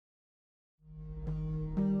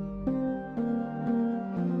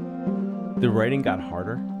 The writing got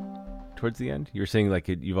harder towards the end? You were saying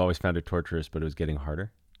you've always found it torturous, but it was getting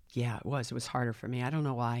harder? Yeah, it was. It was harder for me. I don't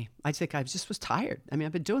know why. I think I just was tired. I mean,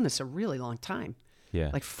 I've been doing this a really long time. Yeah.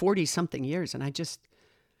 Like 40-something years. And I guess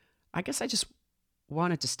I just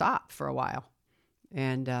wanted to stop for a while.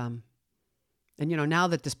 And now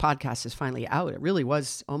that this podcast is finally out, it really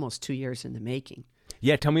was almost 2 years in the making.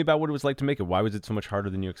 Yeah, tell me about what it was like to make it. Why was it so much harder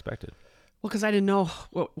than you expected? Well, because I didn't know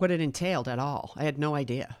what it entailed at all. I had no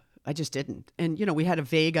idea. I just didn't. And, we had a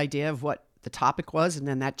vague idea of what the topic was, and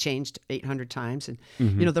then that changed 800 times. And,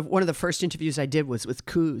 one of the first interviews I did was with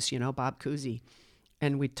Coos, Bob Cousy.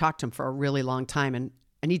 And we talked to him for a really long time. And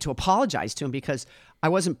I need to apologize to him because I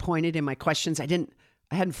wasn't pointed in my questions. I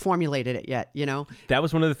hadn't formulated it yet, That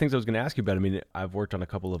was one of the things I was going to ask you about. I mean, I've worked on a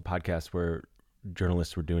couple of podcasts where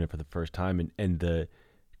journalists were doing it for the first time, and the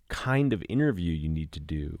kind of interview you need to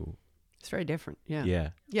do. It's very different. Yeah. Yeah.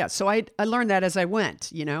 Yeah. So I learned that as I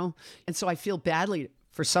went, and so I feel badly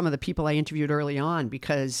for some of the people I interviewed early on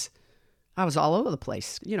because I was all over the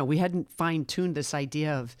place. We hadn't fine-tuned this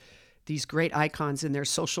idea of these great icons and their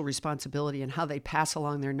social responsibility and how they pass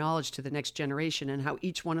along their knowledge to the next generation and how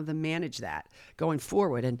each one of them manage that going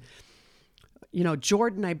forward. And,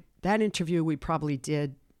 Jordan, that interview we probably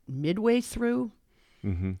did midway through.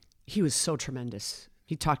 Mm-hmm. He was so tremendous.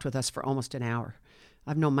 He talked with us for almost an hour.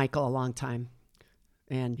 I've known Michael a long time,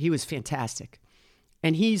 and he was fantastic.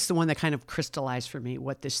 And he's the one that kind of crystallized for me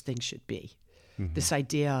what this thing should be. Mm-hmm. This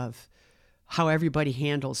idea of how everybody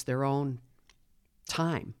handles their own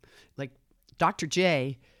time. Like Dr.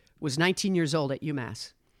 J was 19 years old at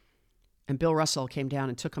UMass, and Bill Russell came down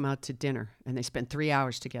and took him out to dinner, and they spent 3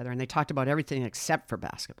 hours together, and they talked about everything except for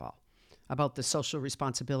basketball, about the social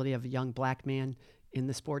responsibility of a young black man in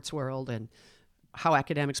the sports world and how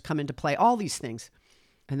academics come into play, all these things.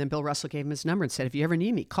 And then Bill Russell gave him his number and said, if you ever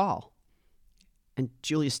need me, call. And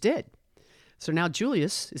Julius did. So now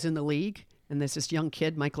Julius is in the league, and there's this young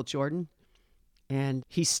kid, Michael Jordan, and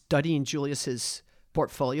he's studying Julius's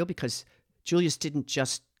portfolio because Julius didn't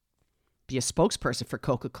just be a spokesperson for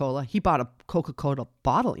Coca-Cola. He bought a Coca-Cola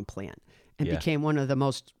bottling plant and became one of the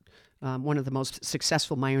most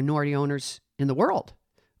successful minority owners in the world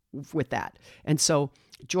with that. And so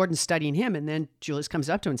Jordan's studying him, and then Julius comes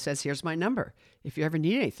up to him and says, "Here's my number. If you ever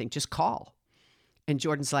need anything, just call." And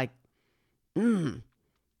Jordan's like,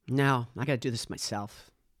 no, I got to do this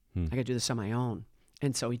myself. I got to do this on my own.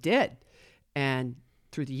 And so he did. And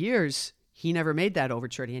through the years, he never made that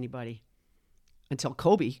overture to anybody until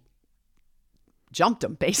Kobe jumped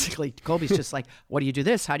him, basically. Kobe's just like, what do you do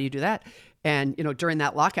this? How do you do that? And, during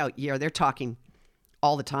that lockout year, they're talking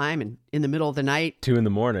all the time and in the middle of the night. 2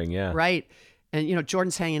 a.m, yeah. Right. And,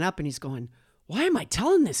 Jordan's hanging up and he's going, why am I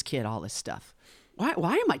telling this kid all this stuff?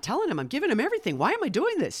 Why am I telling him? I'm giving him everything. Why am I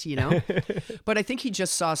doing this, But I think he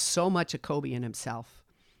just saw so much of Kobe in himself.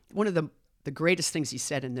 One of the greatest things he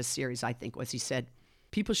said in this series, I think, was he said,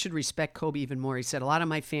 people should respect Kobe even more. He said, a lot of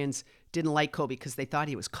my fans didn't like Kobe because they thought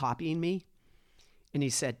he was copying me. And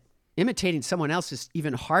he said, imitating someone else is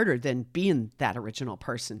even harder than being that original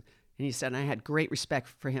person. And he said, and I had great respect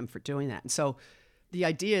for him for doing that. And so the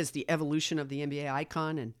idea is the evolution of the NBA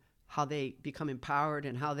icon and how they become empowered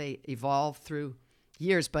and how they evolve through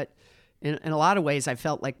years. But in a lot of ways, I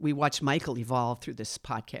felt like we watched Michael evolve through this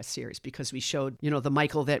podcast series because we showed, the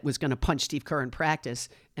Michael that was going to punch Steve Kerr in practice.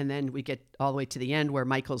 And then we get all the way to the end where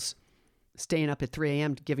Michael's staying up at 3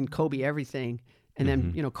 a.m. giving Kobe everything and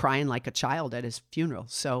then, crying like a child at his funeral.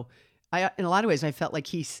 So in a lot of ways, I felt like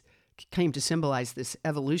he came to symbolize this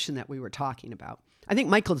evolution that we were talking about. I think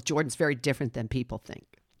Michael Jordan's very different than people think.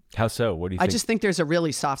 How so? What do you think? I just think there's a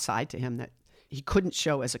really soft side to him that he couldn't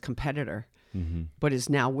show as a competitor, but is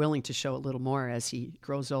now willing to show a little more as he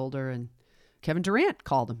grows older. And Kevin Durant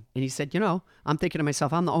called him and he said, I'm thinking to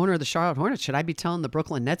myself, I'm the owner of the Charlotte Hornets. Should I be telling the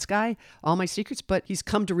Brooklyn Nets guy all my secrets? But he's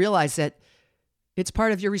come to realize that it's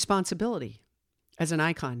part of your responsibility as an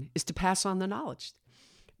icon is to pass on the knowledge.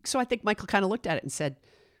 So I think Michael kind of looked at it and said,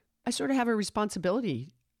 I sort of have a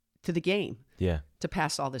responsibility to the game to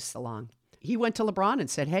pass all this along. He went to LeBron and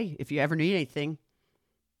said, hey, if you ever need anything,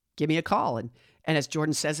 give me a call. And as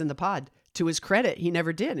Jordan says in the pod, to his credit, he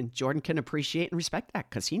never did. And Jordan can appreciate and respect that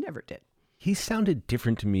because he never did. He sounded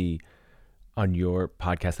different to me on your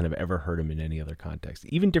podcast than I've ever heard him in any other context,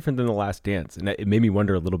 even different than The Last Dance. And it made me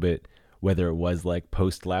wonder a little bit whether it was like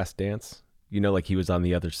post Last Dance, like he was on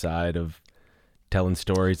the other side of telling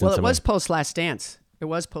stories. Well, it was post Last Dance. It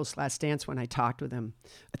was post Last Dance when I talked with him.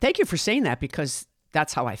 Thank you for saying that because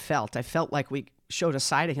that's how I felt. I felt like we showed a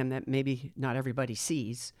side of him that maybe not everybody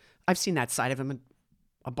sees. I've seen that side of him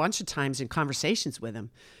a bunch of times in conversations with him.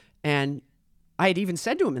 And I had even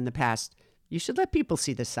said to him in the past, you should let people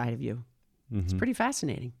see this side of you. It's pretty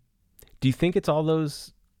fascinating. Do you think it's all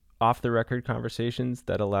those off-the-record conversations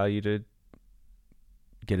that allow you to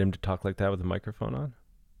get him to talk like that with a microphone on?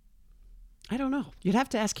 I don't know. You'd have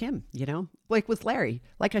to ask him, Like with Larry.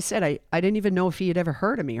 Like I said, I didn't even know if he had ever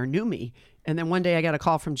heard of me or knew me. And then one day I got a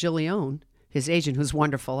call from Jill Leone, his agent, who's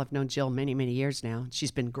wonderful. I've known Jill many, many years now.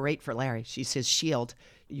 She's been great for Larry. She's his shield.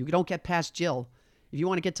 You don't get past Jill. If you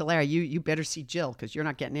want to get to Larry, you better see Jill because you're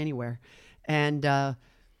not getting anywhere. And,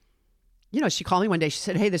 she called me one day. She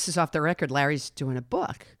said, hey, this is off the record. Larry's doing a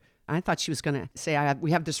book. I thought she was going to say,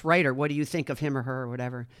 we have this writer. What do you think of him or her or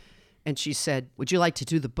whatever? And she said, would you like to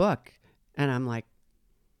do the book? And I'm like,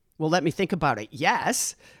 well, let me think about it.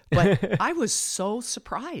 Yes. But I was so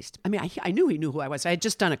surprised. I mean, I knew he knew who I was. I had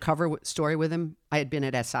just done a cover story with him. I had been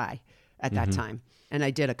at SI at that time. And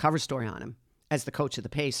I did a cover story on him as the coach of the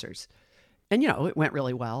Pacers. And, it went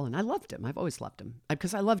really well. And I loved him. I've always loved him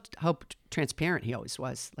because I loved how transparent he always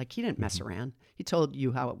was. Like, he didn't mess around. He told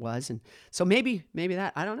you how it was. And so maybe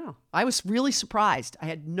that, I don't know. I was really surprised. I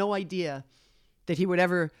had no idea that he would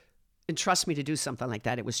ever entrust me to do something like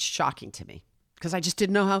that. It was shocking to me because I just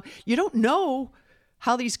didn't know how. You don't know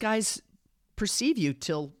how these guys perceive you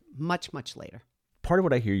till much, much later. Part of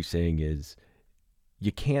what I hear you saying is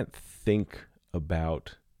you can't think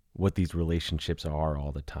about what these relationships are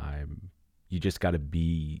all the time. You just got to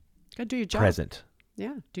be do your job. Present.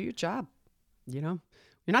 Yeah, do your job. You're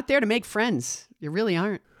not there to make friends. You really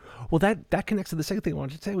aren't. Well, that connects to the second thing I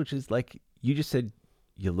wanted to say, which is like you just said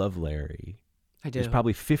you love Larry. I do. There's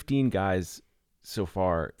probably 15 guys so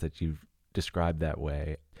far that you've described that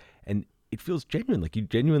way. And it feels genuine. Like you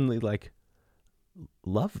genuinely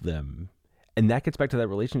love them. And that gets back to that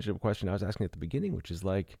relationship question I was asking at the beginning, which is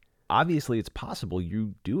like, obviously it's possible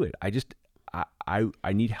you do it.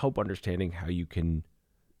 I need help understanding how you can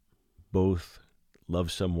both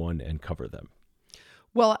love someone and cover them.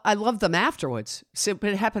 Well, I love them afterwards, but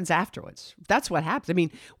it happens afterwards. That's what happens. I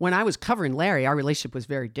mean, when I was covering Larry, our relationship was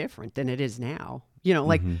very different than it is now. You know,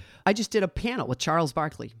 like I just did a panel with Charles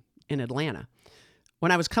Barkley in Atlanta.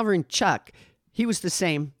 When I was covering Chuck, he was the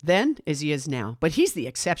same then as he is now, but he's the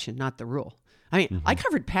exception, not the rule. I mean, I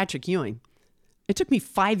covered Patrick Ewing. It took me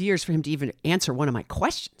 5 years for him to even answer one of my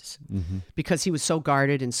questions because he was so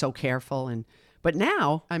guarded and so careful. But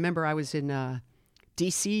now, I remember I was in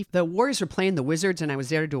D.C. The Warriors were playing the Wizards, and I was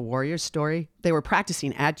there to do a Warriors story. They were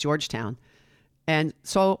practicing at Georgetown. And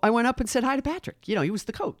so I went up and said hi to Patrick. You know, he was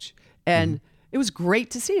the coach. And it was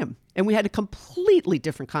great to see him. And we had a completely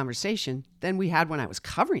different conversation than we had when I was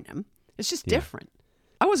covering him. It's just different.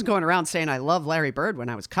 I wasn't going around saying I love Larry Bird when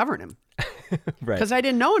I was covering him. Right. Because I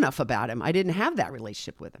didn't know enough about him. I didn't have that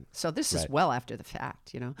relationship with him. So this is well after the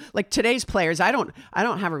fact, you know. Like today's players, I don't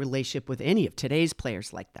have a relationship with any of today's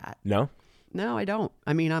players like that. No? No, I don't.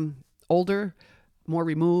 I mean, I'm older, more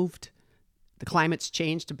removed. The climate's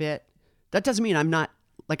changed a bit. That doesn't mean I'm not,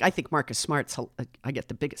 like, I think Marcus Smart's, I get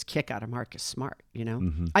the biggest kick out of Marcus Smart, you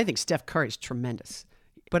know? I think Steph Curry's tremendous.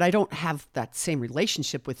 But I don't have that same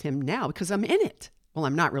relationship with him now because I'm in it. Well,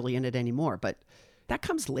 I'm not really in it anymore, but that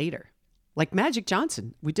comes later. Like Magic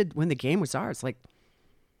Johnson, we did when the game was ours. Like,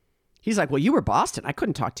 he's like, well, you were Boston. I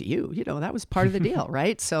couldn't talk to you. You know, that was part of the deal,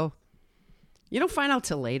 right? So you don't find out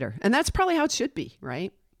till later, and that's probably how it should be,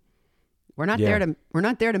 right? We're not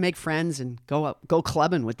there to make friends and go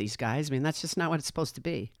clubbing with these guys. I mean, that's just not what it's supposed to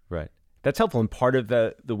be. Right. That's helpful, and part of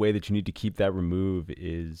the way that you need to keep that remove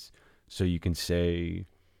is so you can say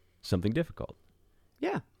something difficult.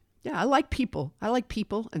 Yeah. Yeah, I like people,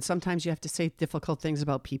 and sometimes you have to say difficult things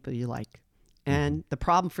about people you like. And the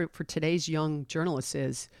problem for today's young journalists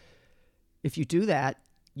is if you do that,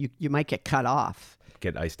 you might get cut off.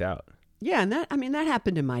 Get iced out. Yeah, and that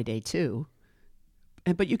happened in my day too.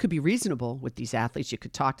 But you could be reasonable with these athletes. You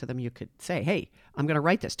could talk to them. You could say, hey, I'm going to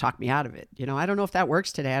write this. Talk me out of it. You know, I don't know if that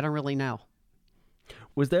works today. I don't really know.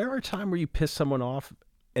 Was there a time where you pissed someone off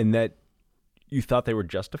and that you thought they were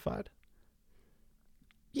justified?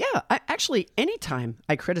 Yeah, actually, anytime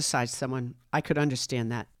I criticized someone, I could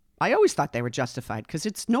understand that. I always thought they were justified because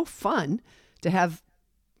it's no fun to have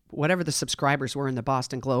whatever the subscribers were in the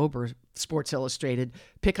Boston Globe or Sports Illustrated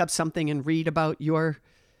pick up something and read about your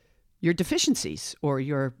deficiencies or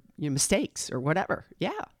your mistakes or whatever.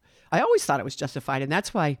 Yeah, I always thought it was justified, and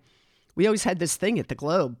that's why we always had this thing at the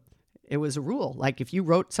Globe. It was a rule. Like if you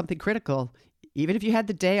wrote something critical, even if you had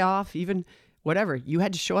the day off, even whatever, you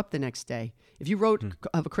had to show up the next day. If you wrote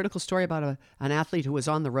a critical story about an athlete who was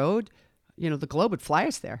on the road, you know, the Globe would fly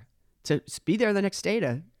us there to be there the next day.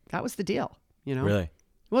 That was the deal, you know? Really?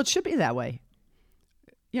 Well, it should be that way.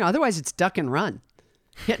 You know, otherwise it's duck and run,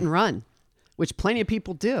 hit and run, which plenty of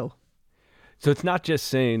people do. So it's not just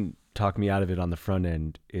saying, talk me out of it on the front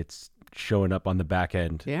end. It's showing up on the back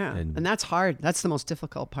end. Yeah, and that's hard. That's the most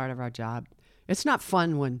difficult part of our job. It's not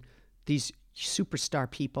fun when these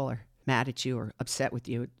superstar people are mad at you or upset with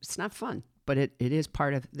you. It's not fun, but it is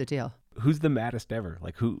part of the deal. Who's the maddest ever?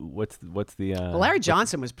 Like what's the Well, Larry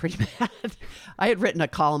Johnson was pretty mad. I had written a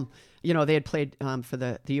column, you know, they had played for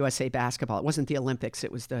the USA basketball. It wasn't the Olympics.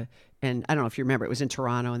 It was and I don't know if you remember, it was in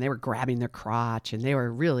Toronto, and they were grabbing their crotch, and they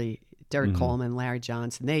were really, Derek Coleman, Larry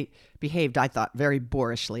Johnson, they behaved, I thought, very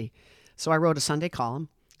boorishly. So I wrote a Sunday column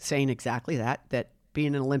saying exactly that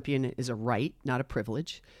being an Olympian is a right, not a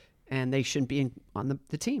privilege. And they shouldn't be on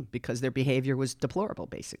the team because their behavior was deplorable,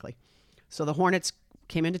 basically. So the Hornets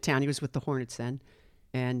came into town. He was with the Hornets then.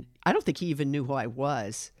 And I don't think he even knew who I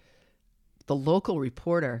was. The local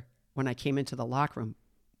reporter, when I came into the locker room,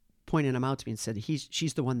 pointed him out to me and said,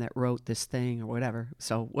 she's the one that wrote this thing or whatever.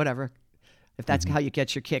 So whatever. If that's how you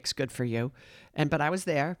get your kicks, good for you. But I was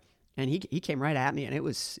there, and he came right at me, and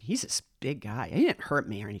he's this big guy. He didn't hurt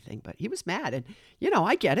me or anything, but he was mad. And, you know,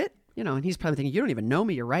 I get it. You know, and he's probably thinking, you don't even know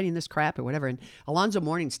me. You're writing this crap or whatever. And Alonzo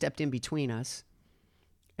Mourning stepped in between us.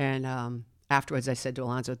 And afterwards, I said to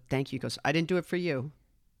Alonzo, thank you. He goes, I didn't do it for you.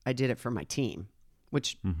 I did it for my team,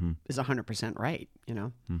 which is 100% right, you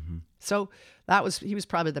know. So he was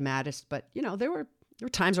probably the maddest. But, you know, there were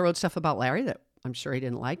times I wrote stuff about Larry that I'm sure he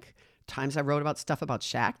didn't like. Times I wrote about stuff about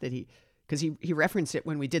Shaq that because he referenced it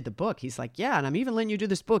when we did the book. He's like, yeah, and I'm even letting you do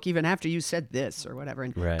this book even after you said this or whatever.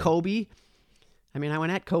 And Kobe, I mean, I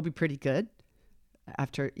went at Kobe pretty good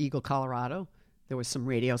after Eagle, Colorado. There was some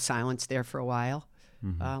radio silence there for a while.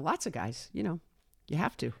 Lots of guys, you know, you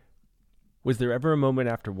have to. Was there ever a moment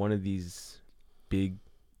after one of these big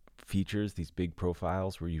features, these big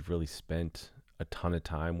profiles, where you've really spent a ton of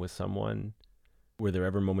time with someone? Were there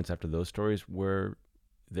ever moments after those stories where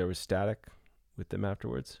there was static with them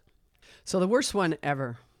afterwards? So the worst one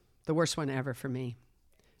ever for me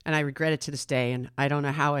and I regret it to this day, and I don't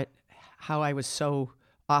know how I was so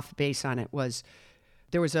off base on it. Was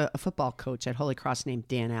there was a football coach at Holy Cross named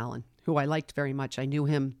Dan Allen, who I liked very much. I knew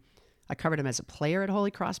him. I covered him as a player at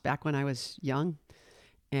Holy Cross back when I was young,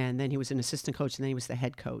 and then he was an assistant coach, and then he was the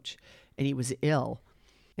head coach, and he was ill,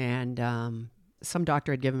 and some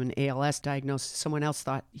doctor had given him an ALS diagnosis. Someone else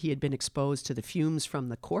thought he had been exposed to the fumes from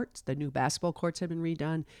the courts. The new basketball courts had been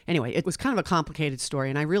redone. Anyway, it was kind of a complicated story,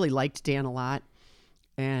 and I really liked Dan a lot.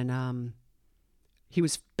 And he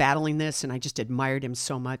was battling this, and I just admired him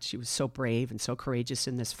so much. He was so brave and so courageous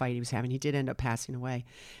in this fight he was having. He did end up passing away.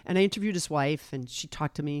 And I interviewed his wife, and she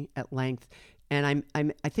talked to me at length. And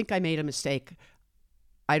I think I made a mistake.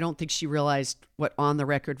 I don't think she realized what on the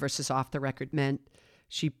record versus off the record meant.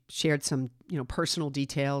 She shared some, personal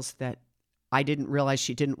details that I didn't realize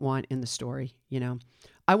she didn't want in the story.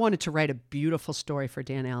 I wanted to write a beautiful story for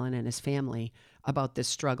Dan Allen and his family about this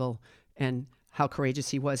struggle and how courageous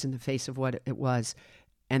he was in the face of what it was.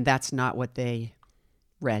 And that's not what they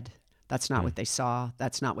read. That's not what they saw.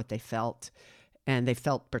 That's not what they felt. And they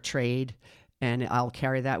felt betrayed. And I'll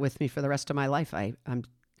carry that with me for the rest of my life. And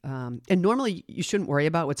normally you shouldn't worry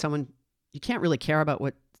about what you can't really care about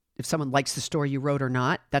if someone likes the story you wrote or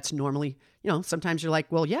not. That's normally, sometimes you're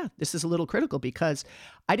like, well, yeah, this is a little critical, because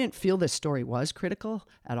I didn't feel this story was critical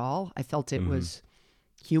at all. I felt it was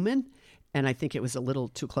human, and I think it was a little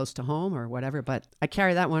too close to home or whatever, but I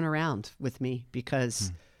carry that one around with me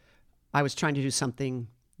because I was trying to do something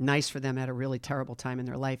nice for them at a really terrible time in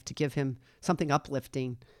their life, to give him something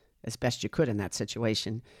uplifting as best you could in that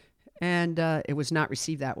situation. And it was not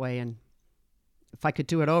received that way. And if I could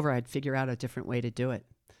do it over, I'd figure out a different way to do it.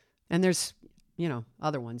 And there's,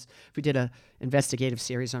 other ones. We did a investigative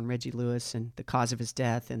series on Reggie Lewis and the cause of his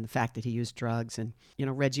death and the fact that he used drugs. And,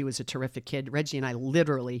 Reggie was a terrific kid. Reggie and I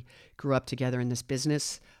literally grew up together in this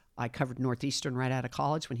business. I covered Northeastern right out of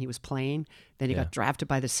college when he was playing. Then he got drafted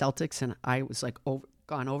by the Celtics, and I was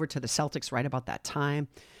gone over to the Celtics right about that time.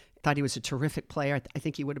 Thought he was a terrific player. I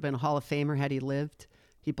think he would have been a Hall of Famer had he lived.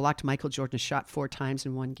 He blocked Michael Jordan's shot 4 times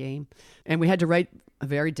in one game. And we had to write a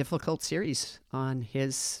very difficult series on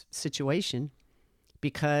his situation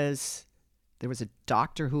because there was a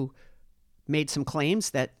doctor who made some claims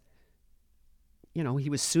that, he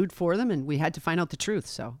was sued for them, and we had to find out the truth.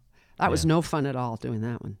 So that was no fun at all doing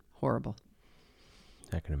that one. Horrible.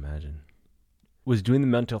 I can imagine. Was doing the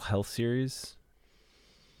mental health series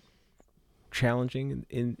challenging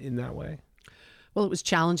in that way? Well, it was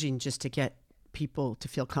challenging just to get people to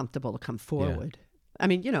feel comfortable to come forward. Yeah. I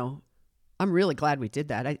mean, I'm really glad we did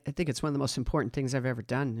that. I think it's one of the most important things I've ever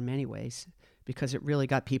done in many ways, because it really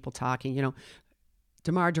got people talking.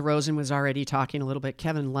 DeMar DeRozan was already talking a little bit.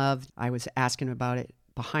 Kevin Love, I was asking him about it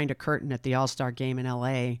behind a curtain at the All-Star game in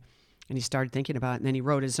LA, and he started thinking about it, and then he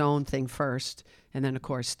wrote his own thing first. And then, of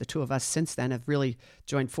course, the two of us since then have really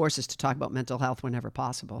joined forces to talk about mental health whenever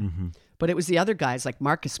possible. Mm-hmm. But it was the other guys like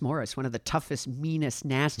Marcus Morris, one of the toughest, meanest,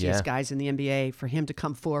 nastiest guys in the NBA. For him to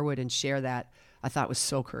come forward and share that, I thought was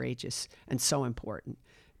so courageous and so important.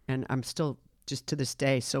 And I'm still, just to this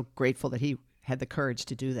day, so grateful that he had the courage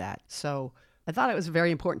to do that. So I thought it was a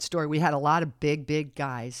very important story. We had a lot of big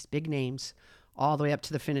guys, big names, all the way up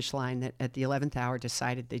to the finish line that at the 11th hour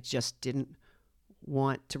decided they just didn't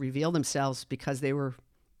want to reveal themselves because they were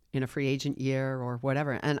in a free agent year or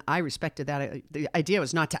whatever. And I respected that. The idea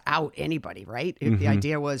was not to out anybody, right? Mm-hmm. The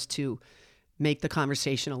idea was to make the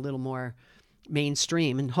conversation a little more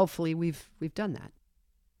mainstream, and hopefully we've done that.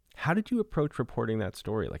 How did you approach reporting that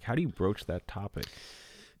story? Like, how do you broach that topic?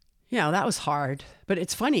 Yeah, that was hard. But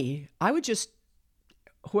it's funny. I would just,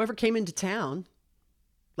 whoever came into town,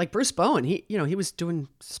 like Bruce Bowen, he was doing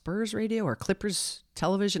Spurs radio or Clippers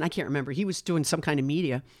television. I can't remember. He was doing some kind of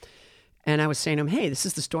media. And I was saying to him, hey, this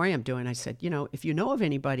is the story I'm doing. I said, if you know of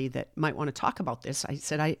anybody that might want to talk about this, I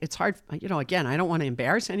said, it's hard, again, I don't want to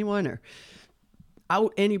embarrass anyone or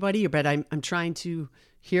out anybody, but I'm trying to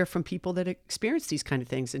hear from people that experience these kind of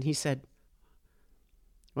things. And he said,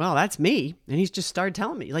 well, that's me. And he's just started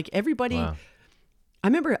telling me, like, everybody. Wow. I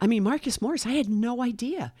remember, Marcus Morris, I had no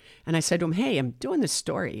idea. And I said to him, hey, I'm doing this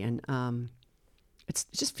story. And it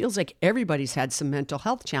just feels like everybody's had some mental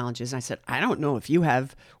health challenges. And I said, I don't know if you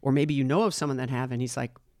have, or maybe you know of someone that have. And he's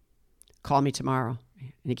like, call me tomorrow.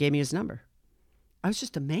 And he gave me his number. I was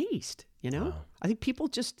just amazed, Wow. I think people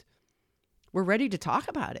just were ready to talk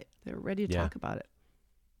about it. They were ready to talk about it.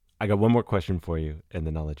 I got one more question for you, and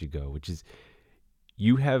then I'll let you go, which is,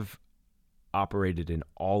 you have operated in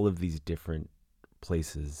all of these different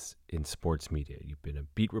places in sports media. You've been a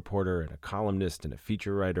beat reporter and a columnist and a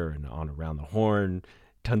feature writer and on Around the Horn,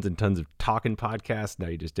 tons and tons of talking podcasts. Now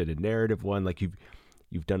you just did a narrative one. Like,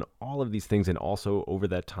 You've done all of these things, and also over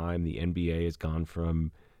that time, the NBA has gone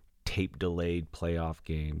from tape-delayed playoff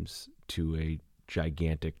games to a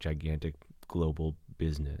gigantic global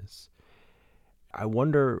business. I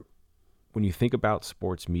wonder, when you think about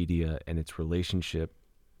sports media and its relationship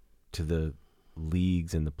to the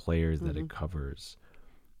leagues and the players that it covers,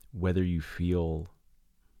 whether you feel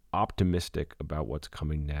optimistic about what's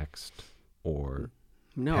coming next or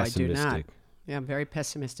pessimistic. I do not. Yeah, I'm very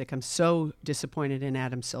pessimistic. I'm so disappointed in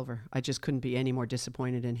Adam Silver. I just couldn't be any more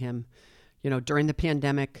disappointed in him. During the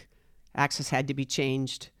pandemic, access had to be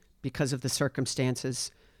changed because of the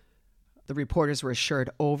circumstances. The reporters were assured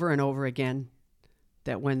over and over again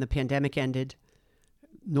that when the pandemic ended,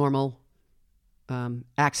 normal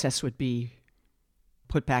access would be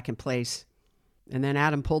put back in place. And then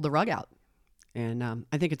Adam pulled the rug out. And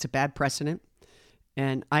I think it's a bad precedent.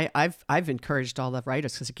 And I've encouraged all the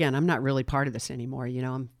writers, because again, I'm not really part of this anymore.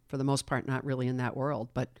 I'm for the most part not really in that world.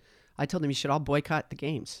 But I told them you should all boycott the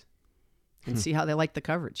games and see how they like the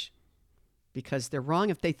coverage, because they're wrong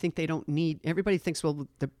if they think they don't need. Everybody thinks, well,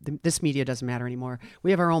 this media doesn't matter anymore.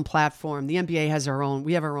 We have our own platform. The NBA has our own.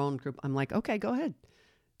 We have our own group. I'm like, okay, go ahead.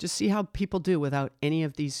 Just see how people do without any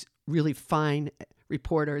of these really fine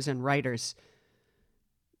reporters and writers.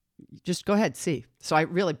 Just go ahead, see. So I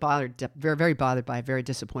really very, very bothered by it, very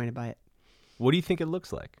disappointed by it. What do you think it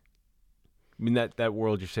looks like? I mean, that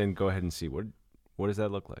world you're saying, go ahead and see. What does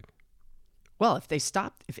that look like? Well,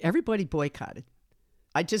 if everybody boycotted,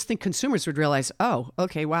 I just think consumers would realize, oh,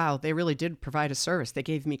 okay, wow, they really did provide a service. They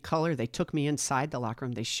gave me color. They took me inside the locker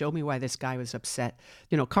room. They showed me why this guy was upset.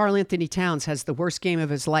 Karl Anthony Towns has the worst game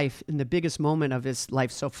of his life in the biggest moment of his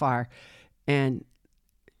life so far. And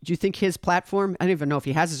do you think his platform, I don't even know if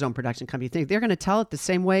he has his own production company, you think they're going to tell it the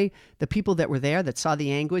same way the people that were there that saw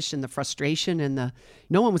the anguish and the frustration and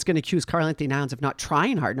no one was going to accuse Karl Anthony Towns of not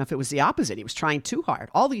trying hard enough. It was the opposite. He was trying too hard.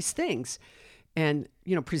 All these things. And,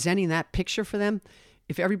 presenting that picture for them,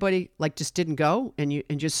 if everybody just didn't go and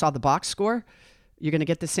just saw the box score, you're going to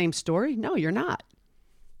get the same story? No, you're not.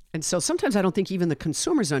 And so sometimes I don't think even the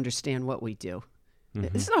consumers understand what we do.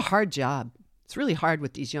 Mm-hmm. This is a hard job. It's really hard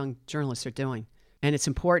what these young journalists are doing. And it's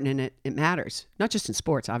important and it matters, not just in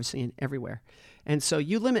sports, obviously, and everywhere. And so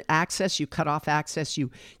you limit access, you cut off access,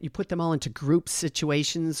 you put them all into group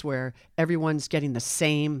situations where everyone's getting the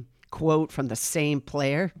same quote from the same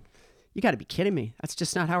player. You got to be kidding me. That's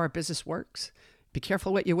just not how our business works. Be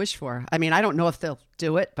careful what you wish for. I mean, I don't know if they'll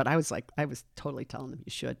do it, but I was totally telling them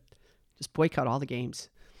you should. Just boycott all the games.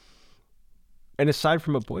 And aside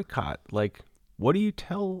from a boycott, what do you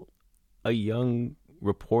tell a young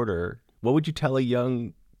reporter? What would you tell a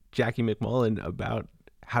young Jackie MacMullan about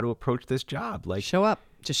how to approach this job? Show up.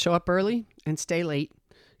 Just show up early and stay late.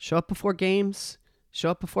 Show up before games.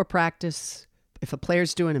 Show up before practice. If a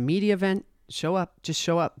player's doing a media event, show up. Just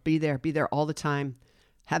show up. Be there. Be there all the time.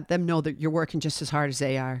 Have them know that you're working just as hard as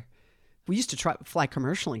they are. We used to fly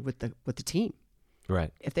commercially with the team.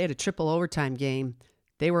 Right. If they had a triple overtime game,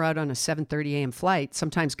 they were out on a 7:30 a.m. flight.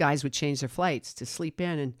 Sometimes guys would change their flights to sleep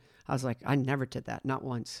in, and I was like, I never did that, not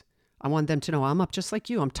once. I want them to know I'm up just like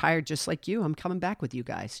you. I'm tired just like you. I'm coming back with you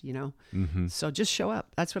guys, Mm-hmm. So just show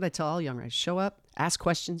up. That's what I tell all young writers. Show up, ask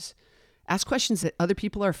questions. Ask questions that other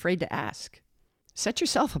people are afraid to ask. Set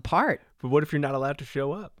yourself apart. But what if you're not allowed to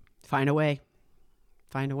show up? Find a way.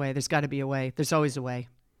 Find a way. There's got to be a way. There's always a way.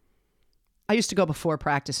 I used to go before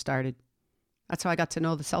practice started. That's how I got to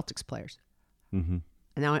know the Celtics players. Mm-hmm.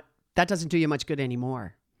 And now that doesn't do you much good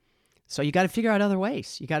anymore. So you got to figure out other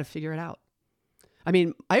ways. You got to figure it out. I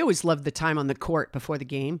mean, I always loved the time on the court before the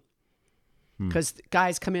game because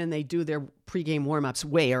guys come in, they do their pregame warm-ups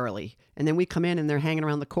way early. And then we come in and they're hanging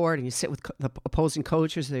around the court and you sit with the opposing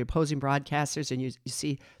coaches, the opposing broadcasters, and you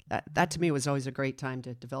see that to me was always a great time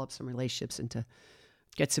to develop some relationships and to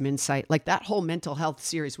get some insight. Like that whole mental health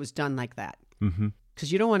series was done like that. Mm-hmm.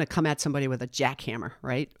 Because you don't want to come at somebody with a jackhammer,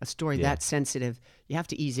 right? A story that sensitive. You have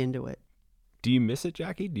to ease into it. Do you miss it,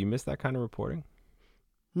 Jackie? Do you miss that kind of reporting?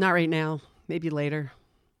 Not right now. Maybe later.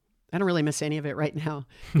 I don't really miss any of it right now.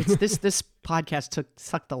 It's this podcast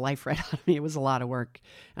sucked the life right out of me. It was a lot of work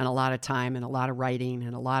and a lot of time and a lot of writing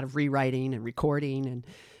and a lot of rewriting and recording and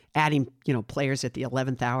adding, players at the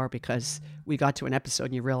 11th hour because we got to an episode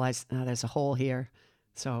and you realize there's a hole here.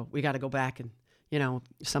 So we got to go back and,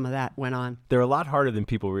 some of that went on. They're a lot harder than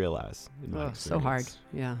people realize. So hard.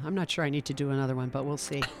 Yeah. I'm not sure I need to do another one, but we'll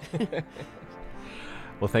see.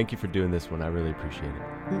 Well, thank you for doing this one. I really appreciate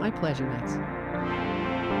it. My pleasure, Max.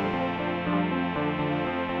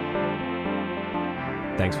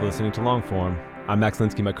 Thanks for listening to Longform. I'm Max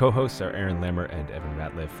Linsky. My co-hosts are Aaron Lammer and Evan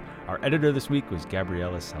Ratliff. Our editor this week was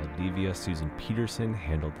Gabriella Saldivia. Susan Peterson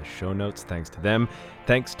handled the show notes. Thanks to them.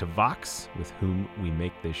 Thanks to Vox, with whom we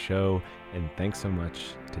make this show. And thanks so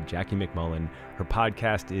much to Jackie McMullen. Her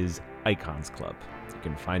podcast is Icons Club. You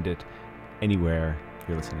can find it anywhere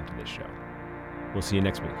you're listening to this show. We'll see you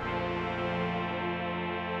next week.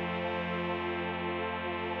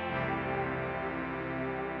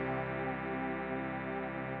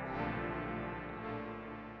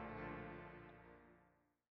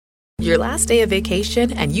 Your last day of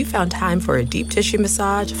vacation and you found time for a deep tissue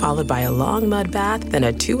massage followed by a long mud bath, then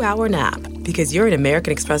a 2-hour nap. Because you're an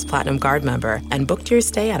American Express Platinum Card member and booked your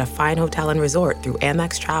stay at a fine hotel and resort through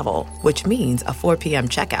Amex Travel, which means a 4 p.m.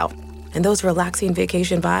 checkout. And those relaxing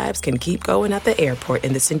vacation vibes can keep going at the airport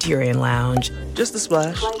in the Centurion Lounge. Just a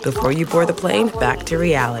splash. Before you board the plane, back to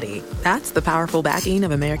reality. That's the powerful backing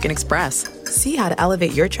of American Express. See how to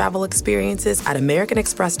elevate your travel experiences at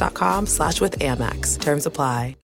americanexpress.com/withAmex. Terms apply.